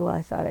 And I said, well,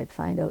 I thought I'd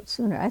find out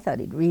sooner. I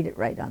thought he'd read it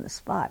right on the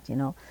spot,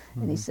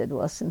 Mm-hmm. And he said,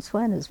 well, since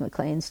when has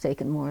Maclean's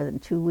taken more than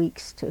 2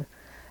 weeks to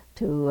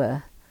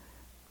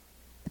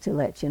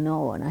let you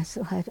know? And I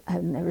said,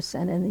 I've never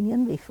sent anything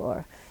in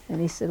before. And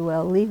he said,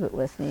 well, leave it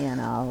with me, and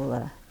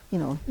I'll,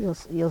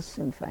 you'll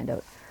soon find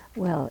out.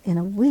 Well, in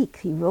a week,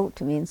 he wrote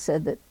to me and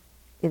said that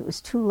it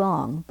was too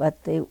long,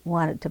 but they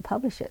wanted to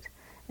publish it,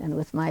 and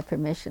with my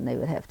permission, they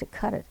would have to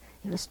cut it.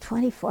 It was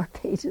 24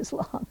 pages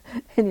long.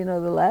 And the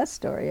last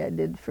story I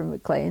did for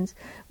Maclean's,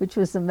 which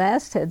was the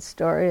masthead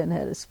story and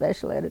had a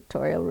special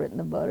editorial written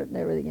about it and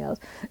everything else.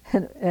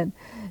 And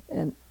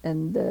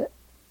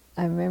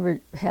I remember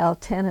Hal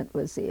Tennant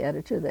was the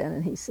editor then,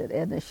 and he said,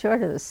 Edna,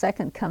 short of the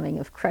Second Coming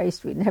of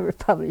Christ, we'd never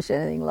publish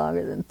anything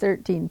longer than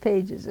 13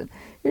 pages. And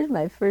here's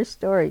my first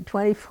story,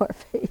 24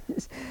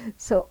 pages.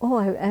 So,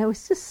 I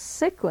was just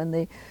sick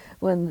when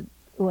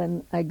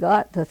I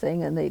got the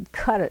thing and they'd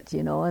cut it,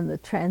 and the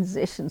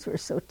transitions were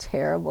so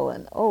terrible,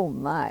 and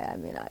I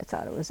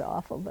thought it was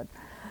awful, but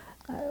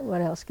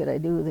what else could I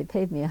do? They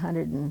paid me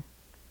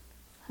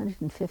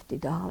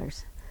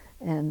 $150,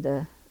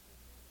 and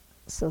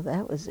so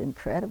that was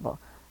incredible.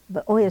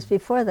 But, yes,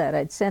 before that,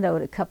 I'd sent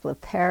out a couple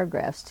of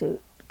paragraphs to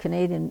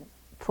Canadian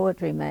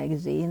Poetry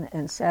Magazine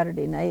and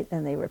Saturday Night,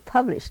 and they were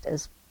published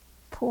as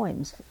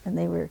poems, and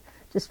they were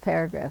just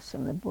paragraphs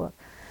from the book.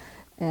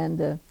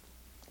 And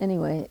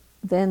anyway,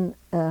 then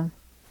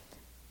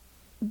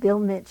Bill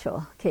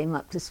Mitchell came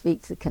up to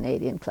speak to the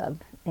Canadian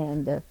Club,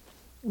 and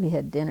we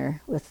had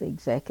dinner with the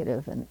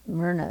executive, and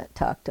Myrna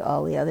talked to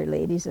all the other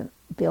ladies, and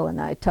Bill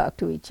and I talked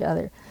to each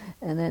other.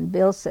 And then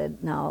Bill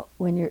said, now,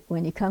 when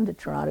you come to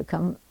Toronto,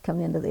 come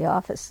into the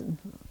office and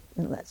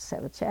let's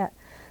have a chat.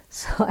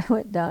 So I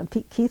went down.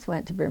 Keith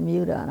went to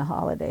Bermuda on a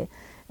holiday,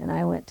 and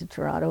I went to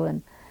Toronto,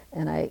 and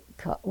I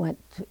went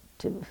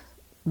to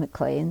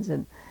Maclean's,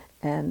 and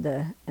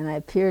I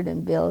appeared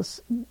in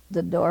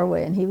the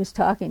doorway, and he was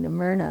talking to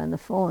Myrna on the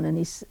phone, and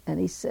he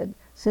said,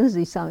 as soon as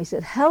he saw me, he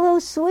said, hello,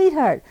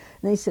 sweetheart.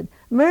 And he said,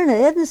 Myrna,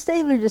 Edna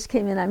Stabler just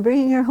came in. I'm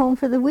bringing her home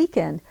for the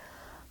weekend.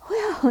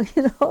 Well,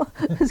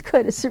 it was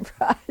quite a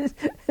surprise.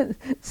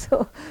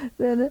 So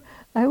then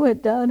I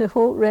went down to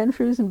Holt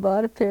Renfrew's and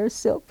bought a pair of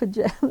silk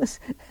pajamas,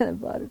 and I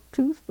bought a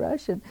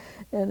toothbrush, and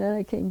then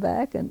I came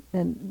back and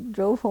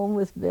drove home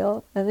with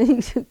Bill, and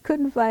he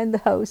couldn't find the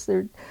house.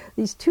 There were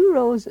these two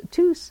rows of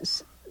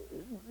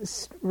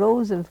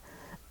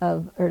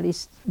or at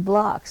least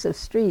blocks of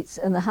streets,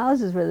 and the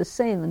houses were the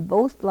same in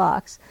both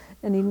blocks,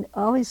 and he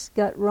always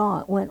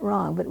went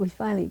wrong, but we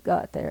finally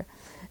got there.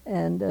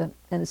 And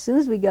as soon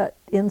as we got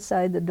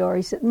inside the door,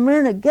 he said,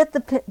 Myrna, get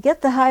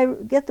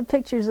the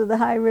pictures of the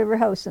High River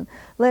House and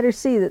let her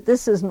see that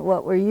this isn't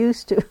what we're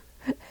used to.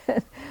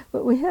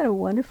 But we had a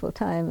wonderful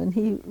time, and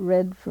he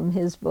read from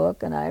his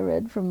book, and I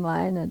read from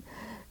mine,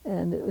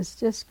 and it was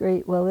just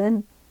great. Well,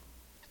 then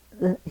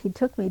he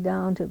took me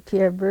down to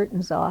Pierre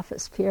Burton's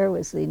office. Pierre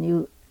was the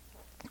new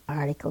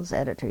articles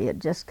editor. He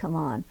had just come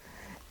on.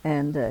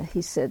 And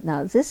he said,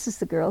 now, this is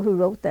the girl who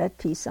wrote that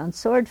piece on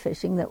sword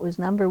fishing that was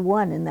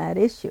 #1 in that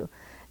issue.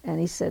 And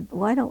he said,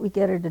 why don't we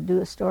get her to do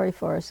a story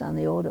for us on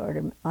the Old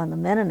Order, on the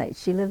Mennonites?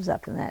 She lives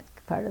up in that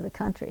part of the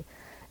country.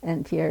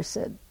 And Pierre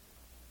said,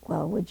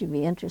 well, would you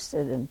be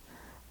interested? And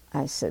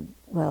I said,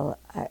 well,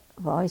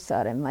 I've always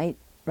thought I might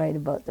write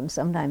about them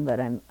sometime, but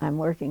I'm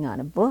working on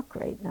a book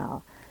right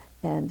now.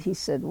 And he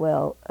said,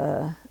 well,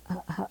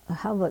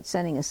 how about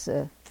sending us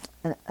an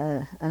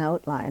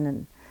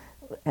outline,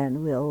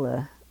 and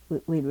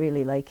we'd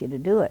really like you to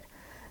do it.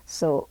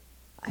 So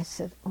I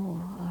said,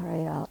 oh, all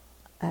right,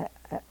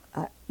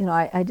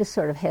 I just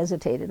sort of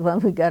hesitated. When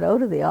we got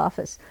out of the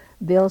office,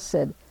 Bill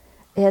said,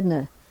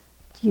 Edna,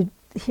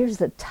 here's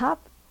the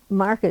top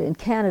market in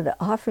Canada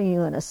offering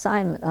you an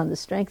assignment on the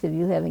strength of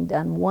you having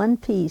done one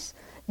piece,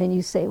 and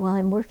you say, well,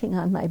 I'm working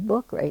on my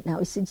book right now.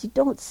 He said, you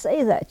don't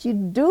say that, you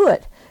do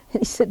it.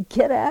 And he said,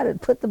 get at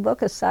it, put the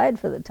book aside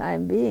for the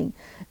time being.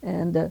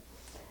 And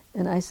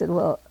I said,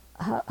 well,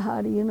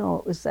 how do you know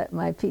it was that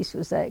my piece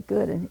was that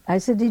good? And I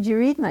said, did you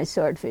read my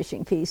sword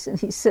fishing piece? And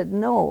he said,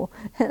 no.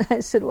 And I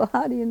said, well,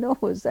 how do you know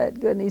it was that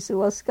good? And he said,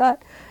 well,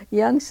 Scott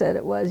Young said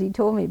it was. He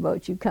told me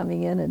about you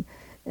coming in,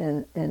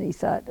 and he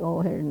thought,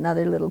 oh, here's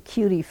another little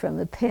cutie from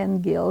the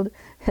Pen Guild.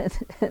 And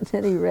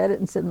then he read it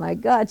and said, my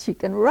God, she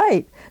can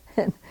write.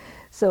 And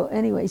so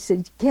anyway, he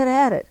said, get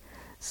at it.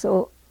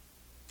 So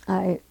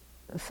I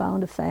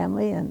found a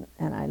family, and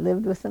I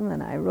lived with them,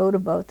 and I wrote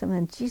about them,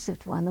 and geez,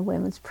 it won the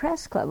Women's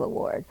Press Club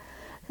Award.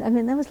 I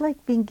mean, that was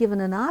like being given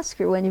an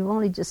Oscar when you've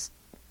only just,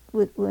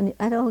 when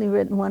I'd only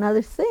written one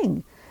other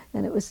thing.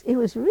 And it was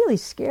really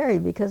scary,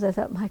 because I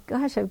thought, my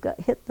gosh, I've got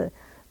hit the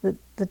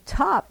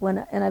top,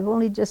 and I've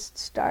only just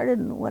started,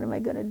 and what am I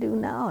going to do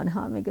now, and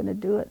how am I going to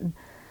do it? And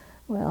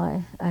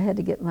well, I had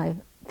to get my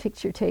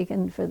picture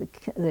taken for the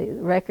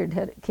record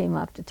came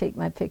up to take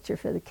my picture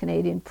for the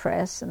Canadian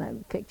Press, and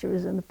the picture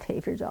was in the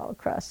papers all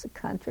across the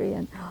country,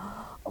 and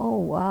oh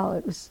wow,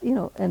 it was,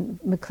 and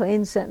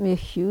Maclean sent me a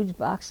huge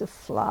box of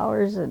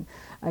flowers, and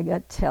I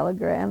got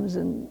telegrams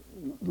and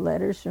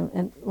letters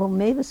from,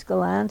 Mavis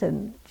Gallant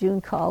and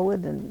June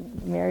Callwood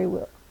and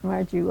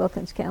Marjorie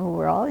Wilkins Campbell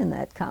were all in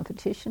that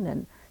competition,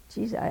 and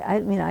geez,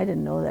 I mean, I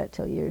didn't know that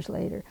till years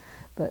later,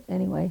 but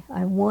anyway,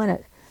 I won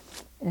it.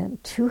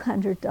 And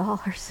 $200,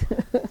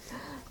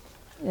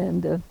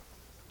 and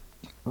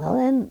well,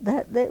 then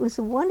that was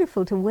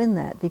wonderful to win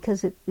that,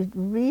 because it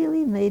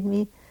really made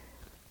me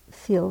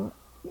feel,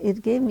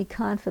 it gave me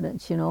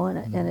confidence,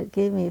 and it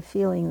gave me a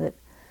feeling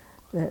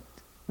that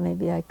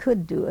maybe I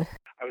could do it.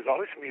 I was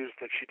always amused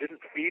that she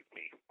didn't feed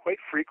me. Quite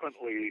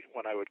frequently,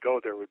 when I would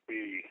go, there would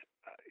be,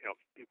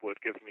 people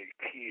would give me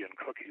tea and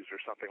cookies or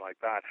something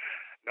like that.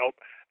 Nope,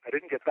 I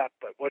didn't get that.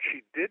 But what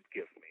she did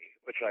give me,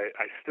 which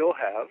I still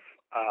have,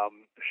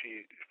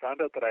 she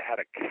found out that I had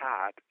a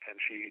cat, and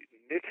she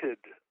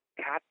knitted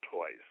cat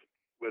toys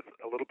with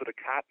a little bit of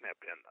catnip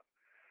in them.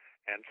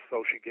 And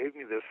so she gave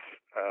me this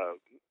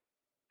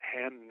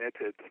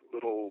hand-knitted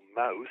little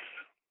mouse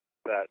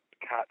that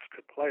cats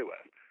could play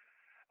with.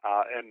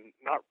 And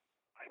not,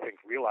 I think,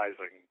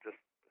 realizing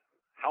just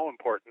how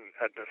important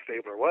Edna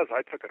Stabler was,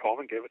 I took it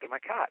home and gave it to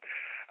my cat.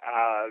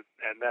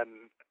 And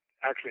then,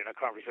 actually, in a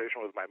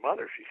conversation with my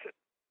mother, she said,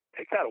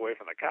 take that away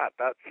from the cat.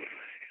 That's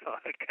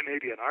a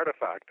Canadian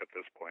artifact at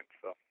this point.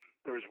 So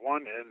there was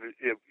one, and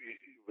you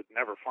would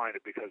never find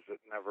it because it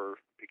never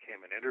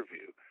became an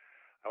interview.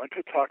 I went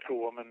to talk to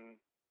a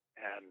woman,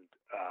 and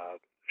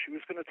she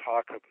was going to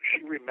talk.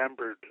 She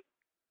remembered,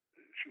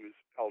 she was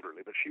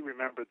elderly, but she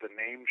remembered the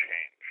name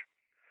change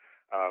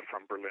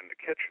from Berlin to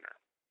Kitchener.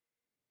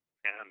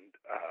 And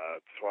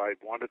so I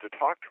wanted to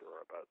talk to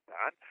her about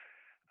that.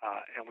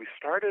 And we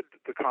started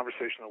the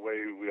conversation the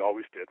way we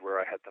always did,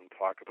 where I had them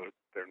talk about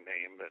their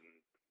name and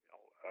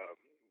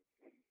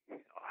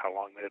how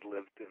long they had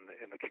lived in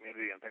the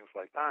community and things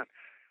like that.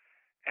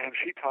 And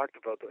she talked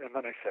about, and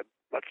then I said,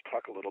 let's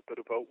talk a little bit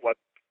about what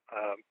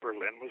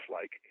Berlin was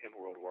like in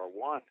World War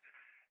I.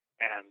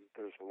 And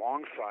there's a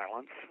long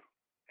silence,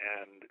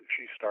 and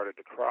she started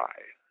to cry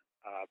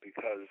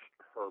because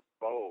her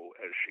beau,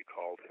 as she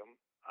called him,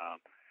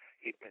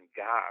 he'd been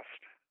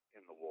gassed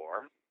in the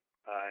war.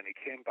 And he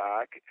came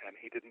back, and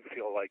he didn't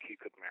feel like he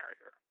could marry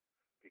her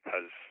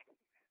because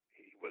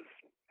he was,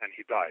 and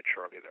he died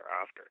shortly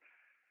thereafter.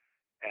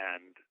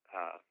 And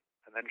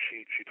then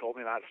she told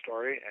me that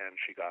story, and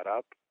she got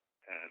up,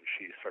 and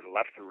she sort of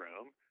left the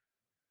room,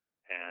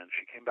 and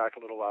she came back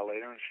a little while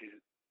later, and she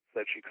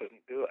said she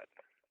couldn't do it,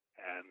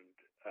 and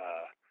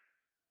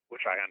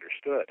which I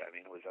understood. I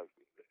mean, it was an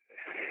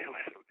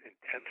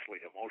intensely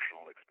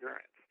emotional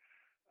experience,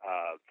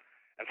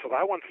 and so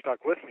that one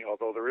stuck with me,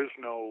 although there is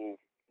no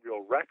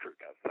real record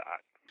of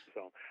that.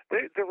 So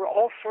there were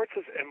all sorts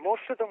of, and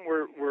most of them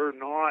were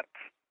not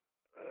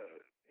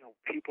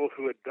people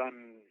who had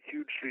done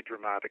hugely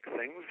dramatic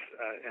things,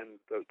 and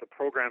the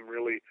program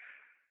really,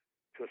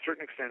 to a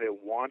certain extent,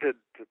 it wanted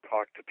to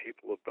talk to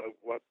people about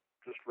what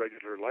just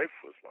regular life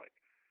was like.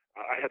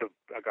 I had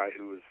a guy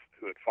who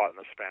had fought in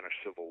the Spanish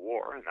Civil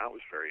War, and that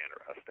was very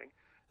interesting.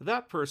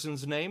 That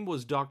person's name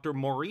was Dr.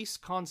 Maurice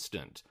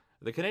Constant.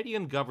 The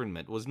Canadian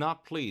government was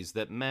not pleased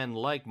that men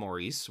like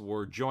Maurice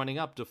were joining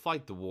up to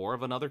fight the war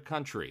of another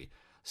country.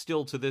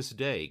 Still to this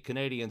day,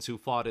 Canadians who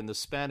fought in the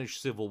Spanish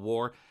Civil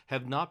War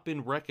have not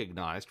been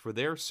recognized for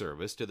their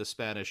service to the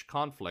Spanish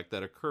conflict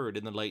that occurred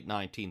in the late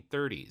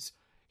 1930s.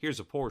 Here's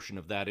a portion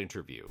of that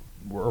interview.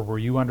 Were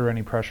you under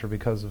any pressure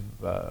because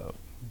of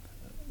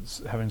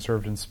having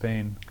served in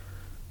Spain?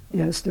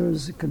 Yes, there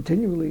was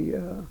continually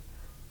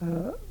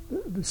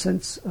the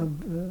sense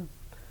of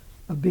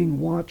being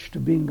watched,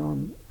 of being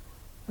on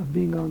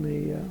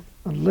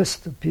a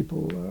list of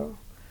people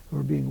who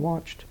are being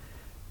watched.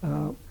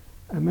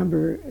 I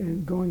remember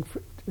going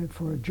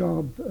for a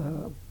job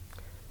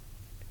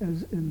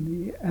as in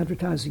the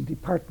advertising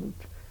department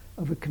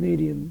of a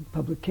Canadian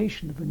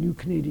publication, of a new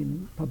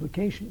Canadian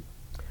publication.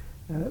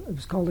 It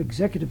was called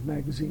Executive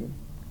Magazine.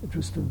 It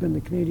was to have been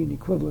the Canadian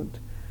equivalent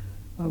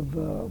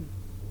of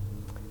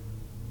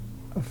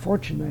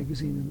Fortune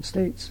magazine in the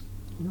States,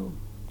 you know.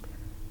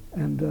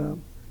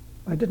 And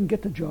I didn't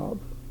get the job,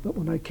 but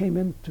when I came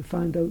in to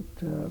find out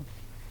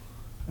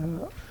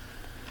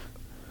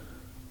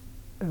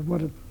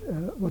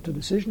what the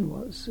decision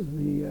was,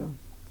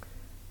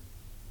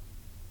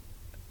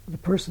 the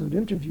person that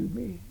interviewed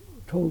me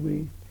told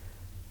me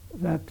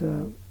that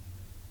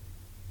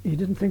he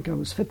didn't think I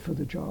was fit for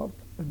the job,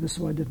 and this is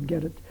why I didn't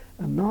get it.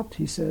 And not,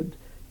 he said,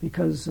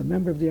 because a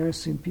member of the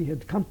RCMP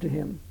had come to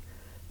him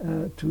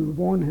to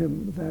warn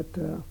him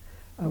that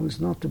I was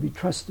not to be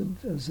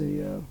trusted as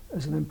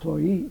an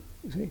employee.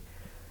 You see,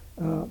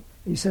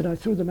 he said I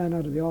threw the man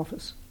out of the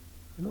office,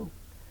 you know,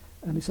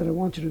 and he said I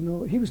want you to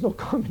know he was no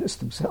communist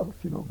himself,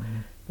 you know,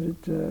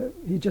 but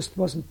he just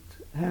wasn't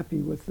happy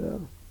with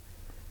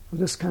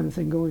this kind of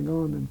thing going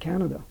on in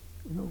Canada,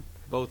 you know.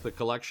 Both the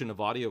collection of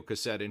audio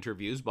cassette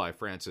interviews by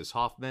Frances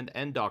Hoffman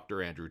and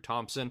Dr. Andrew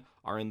Thompson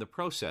are in the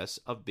process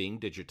of being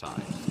digitized.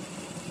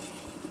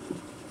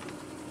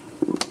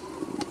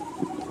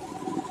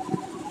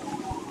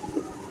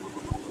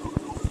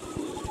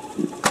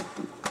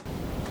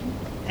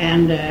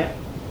 And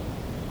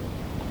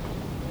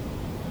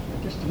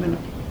just a minute.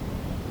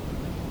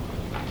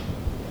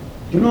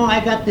 You know, I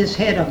got this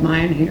head of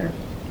mine here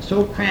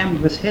so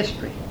crammed with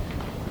history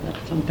that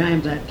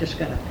sometimes I just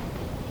gotta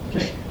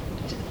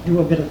do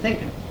a bit of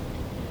thinking.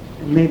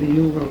 And maybe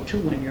you will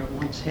too when you're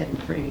once heading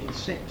for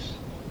 86.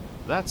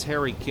 That's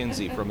Harry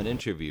Kinsey from an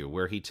interview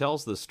where he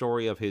tells the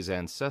story of his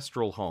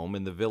ancestral home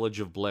in the village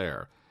of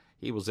Blair.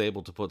 He was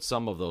able to put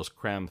some of those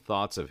crammed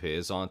thoughts of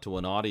his onto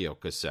an audio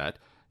cassette.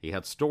 He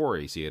had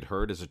stories he had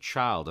heard as a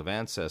child of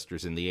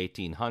ancestors in the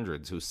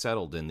 1800s who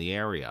settled in the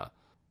area.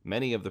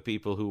 Many of the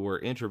people who were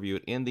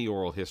interviewed in the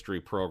oral history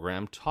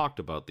program talked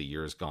about the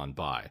years gone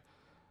by.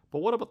 But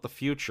what about the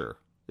future?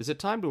 Is it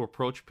time to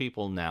approach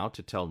people now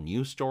to tell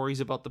new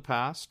stories about the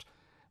past?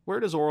 Where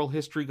does oral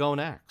history go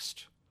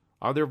next?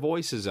 Are there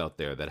voices out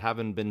there that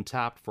haven't been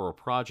tapped for a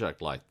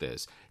project like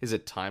this? Is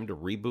it time to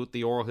reboot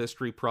the Oral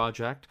History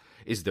Project?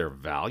 Is there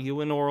value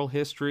in oral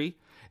history?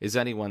 Is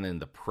anyone in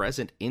the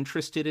present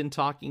interested in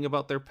talking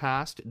about their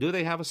past? Do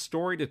they have a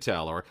story to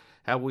tell, or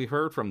have we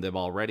heard from them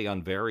already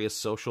on various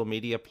social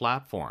media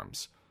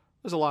platforms?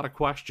 There's a lot of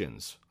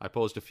questions. I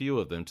posed a few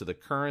of them to the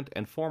current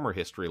and former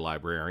history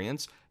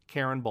librarians,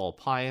 Karen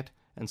Ball-Pyatt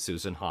and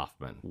Susan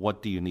Hoffman.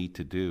 What do you need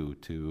to do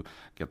to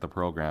get the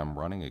program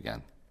running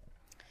again?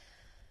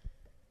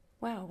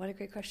 Wow, what a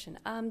great question.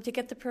 To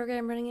get the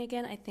program running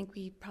again, I think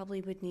we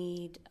probably would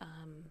need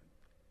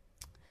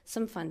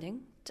some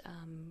funding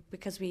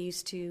because we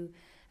used to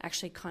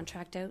actually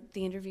contract out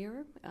the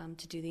interviewer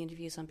to do the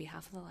interviews on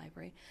behalf of the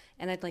library,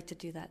 and I'd like to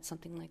do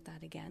something like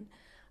that again.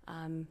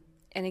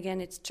 And again,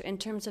 it's in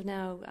terms of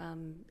now,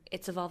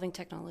 it's evolving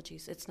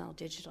technologies. It's now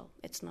digital.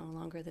 It's no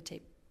longer the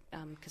tape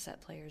cassette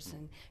players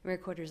and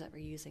recorders that we're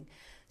using.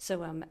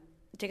 So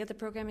to get the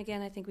program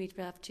again, I think we'd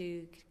have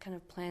to kind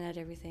of plan out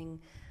everything,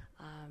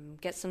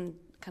 get some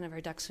kind of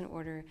our ducks in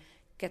order,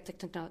 get the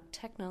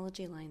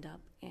technology lined up,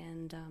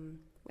 and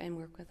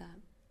work with that.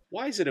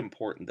 Why is it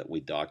important that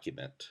we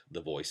document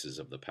the voices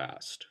of the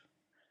past?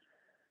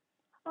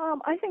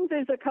 I think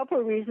there's a couple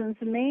of reasons.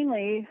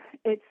 Mainly,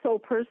 it's so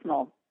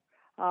personal.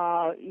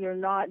 You're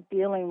not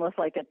dealing with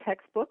like a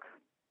textbook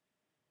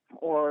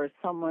or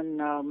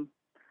someone,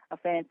 a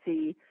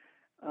fancy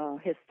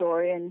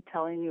historian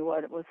telling you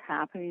what was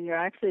happening. You're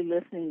actually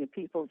listening to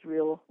people's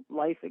real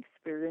life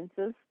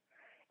experiences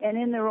and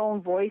in their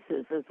own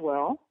voices as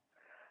well,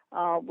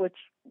 which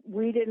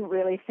we didn't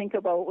really think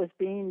about was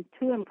being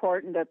too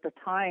important at the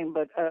time.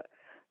 But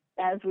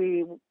as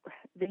the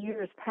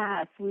years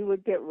passed, we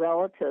would get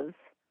relatives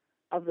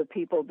of the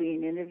people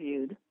being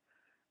interviewed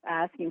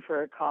asking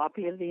for a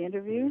copy of the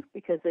interview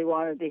because they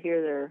wanted to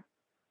hear their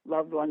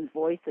loved one's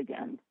voice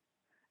again.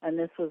 And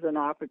this was an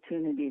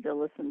opportunity to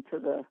listen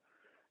to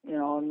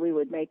and we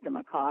would make them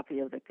a copy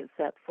of the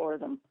cassette for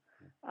them.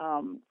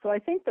 So I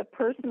think the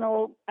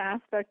personal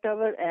aspect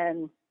of it,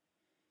 and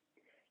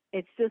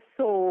it's just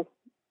so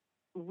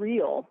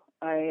real.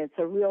 It's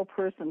a real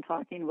person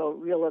talking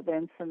about real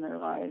events in their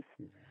lives.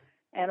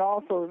 And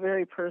also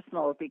very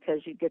personal because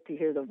you get to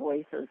hear the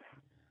voices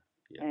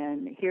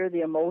and hear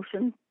the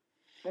emotion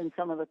in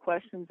some of the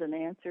questions and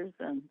answers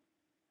and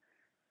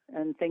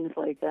things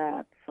like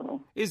that.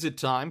 So, is it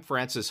time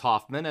Frances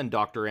Hoffman and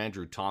Dr.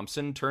 Andrew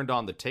Thompson turned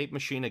on the tape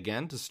machine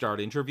again to start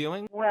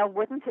interviewing? Well,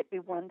 wouldn't it be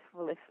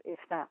wonderful if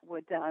that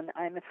were done?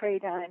 I'm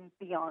afraid I'm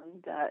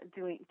beyond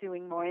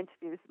doing more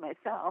interviews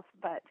myself,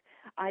 but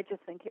I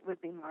just think it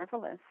would be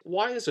marvelous.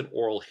 Why is an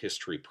oral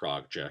history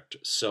project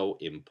so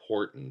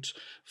important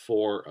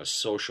for a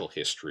social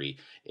history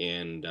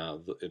in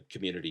the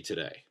community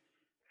today?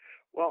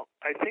 Well,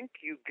 I think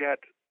you get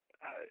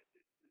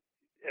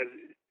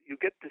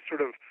this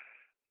sort of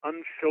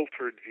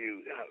unfiltered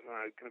view.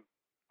 Kind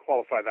of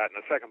qualify that in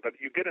a second, but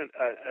you get a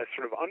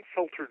sort of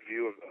unfiltered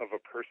view of a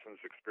person's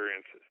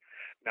experiences.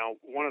 Now,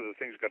 one of the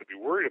things you've got to be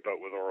worried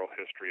about with oral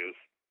history is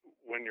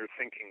when you're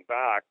thinking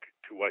back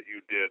to what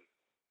you did,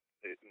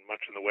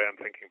 much in the way I'm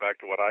thinking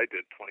back to what I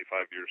did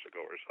 25 years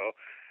ago or so,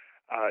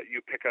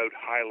 you pick out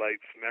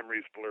highlights,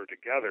 memories blur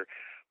together.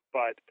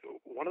 But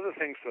one of the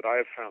things that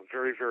I have found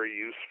very, very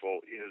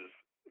useful is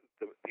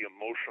the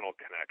emotional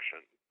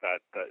connection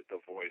that the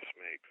voice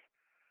makes,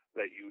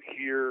 that you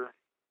hear.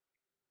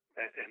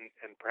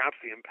 And perhaps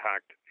the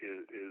impact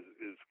is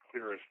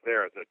clearest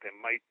there, that they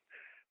might,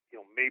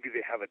 maybe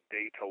they have a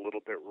date a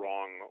little bit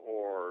wrong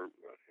or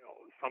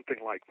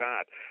something like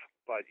that.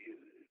 But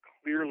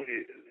clearly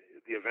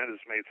the event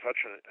has made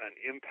such an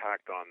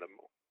impact on them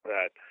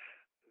that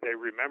they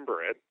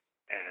remember it.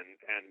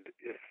 And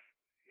if,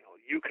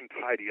 you can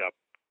tidy up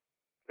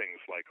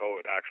things like,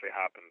 it actually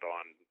happened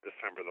on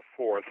December the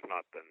 4th,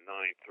 not the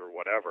 9th or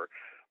whatever,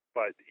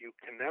 but you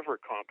can never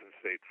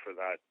compensate for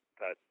that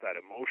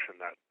emotion,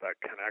 that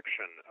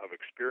connection of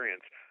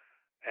experience,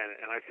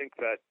 and I think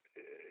that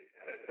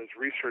as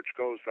research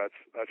goes, that's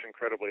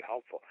incredibly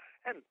helpful.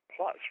 And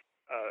plus,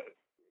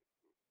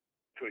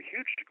 to a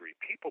huge degree,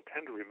 people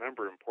tend to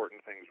remember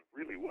important things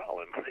really well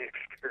in my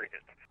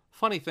experience.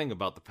 Funny thing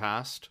about the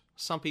past,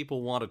 some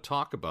people want to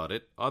talk about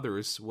it,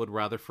 others would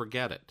rather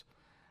forget it.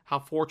 How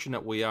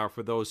fortunate we are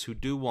for those who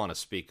do want to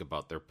speak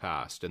about their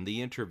past, and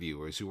the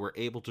interviewers who were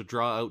able to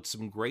draw out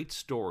some great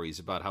stories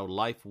about how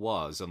life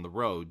was on the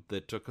road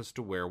that took us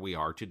to where we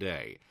are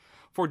today.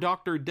 For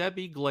Dr.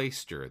 Debbie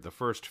Glaister, the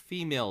first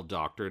female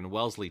doctor in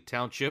Wellesley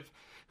Township,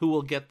 who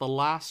will get the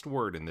last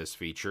word in this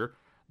feature,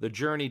 the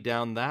journey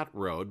down that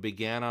road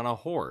began on a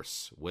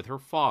horse with her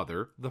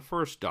father, the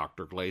first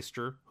Dr.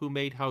 Glaister, who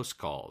made house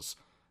calls.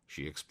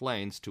 She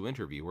explains to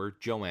interviewer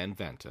Joanne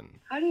Venton.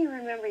 How do you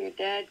remember your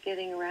dad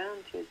getting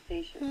around to his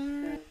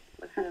patients?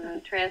 What kind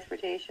of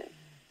transportation?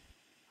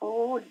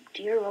 Oh,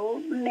 dear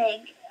old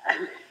Meg.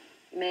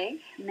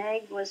 Meg?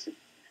 Meg was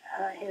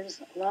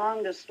his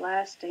longest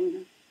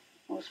lasting,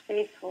 most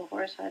faithful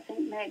horse. I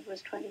think Meg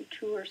was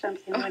 22 or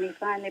something when he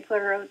finally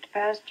put her out to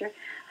pasture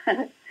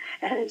at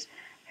his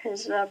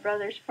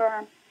brother's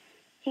farm.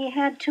 He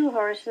had 2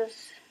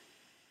 horses.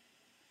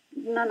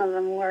 None of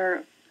them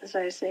were, as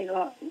I say,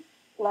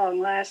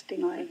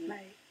 long-lasting like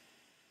Meg.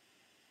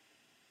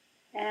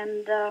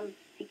 And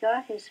he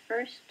got his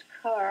first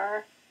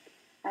car,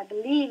 I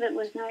believe it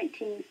was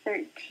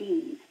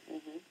 1913.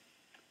 Mm-hmm.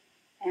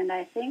 And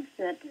I think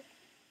that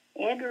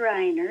Ed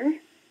Reiner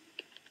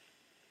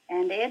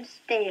and Ed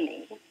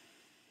Staley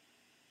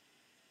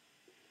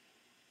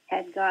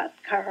had got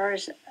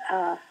cars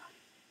a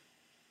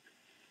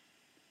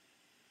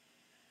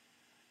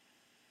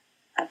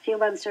few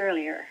months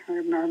earlier,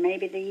 or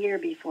maybe the year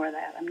before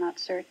that. I'm not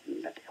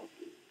certain, but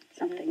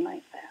something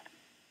like that.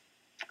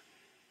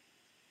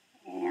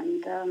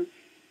 And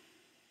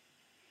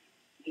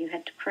you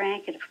had to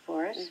crank it, of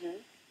course.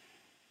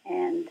 Mm-hmm.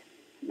 And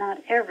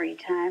not every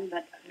time,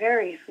 but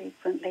very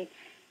frequently,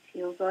 if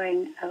you were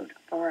going out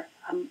for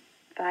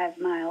 5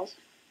 miles,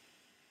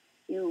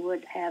 you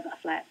would have a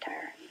flat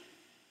tire.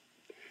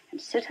 And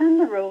sit on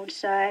the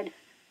roadside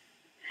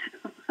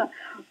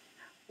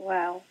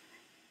while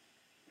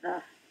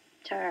the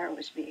tire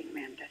was being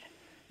mended.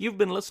 You've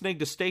been listening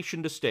to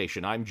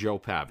Station. I'm Joe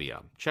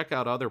Pavia. Check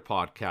out other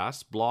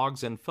podcasts,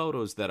 blogs, and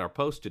photos that are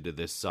posted to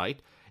this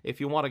site.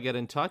 If you want to get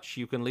in touch,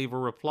 you can leave a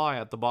reply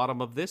at the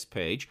bottom of this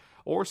page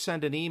or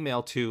send an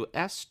email to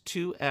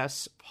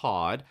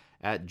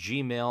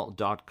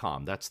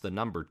s2spod@gmail.com. That's the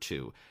number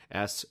 2,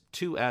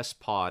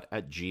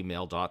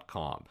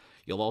 s2spod@gmail.com.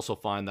 You'll also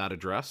find that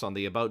address on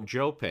the About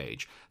Joe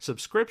page.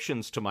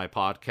 Subscriptions to my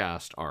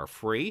podcast are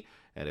free,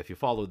 and if you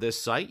follow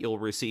this site, you'll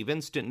receive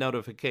instant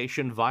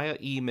notification via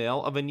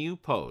email of a new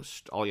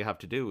post. All you have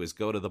to do is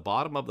go to the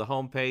bottom of the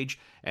homepage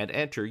and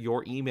enter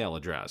your email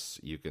address.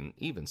 You can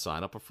even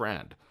sign up a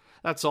friend.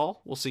 That's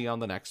all. We'll see you on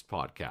the next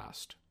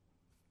podcast.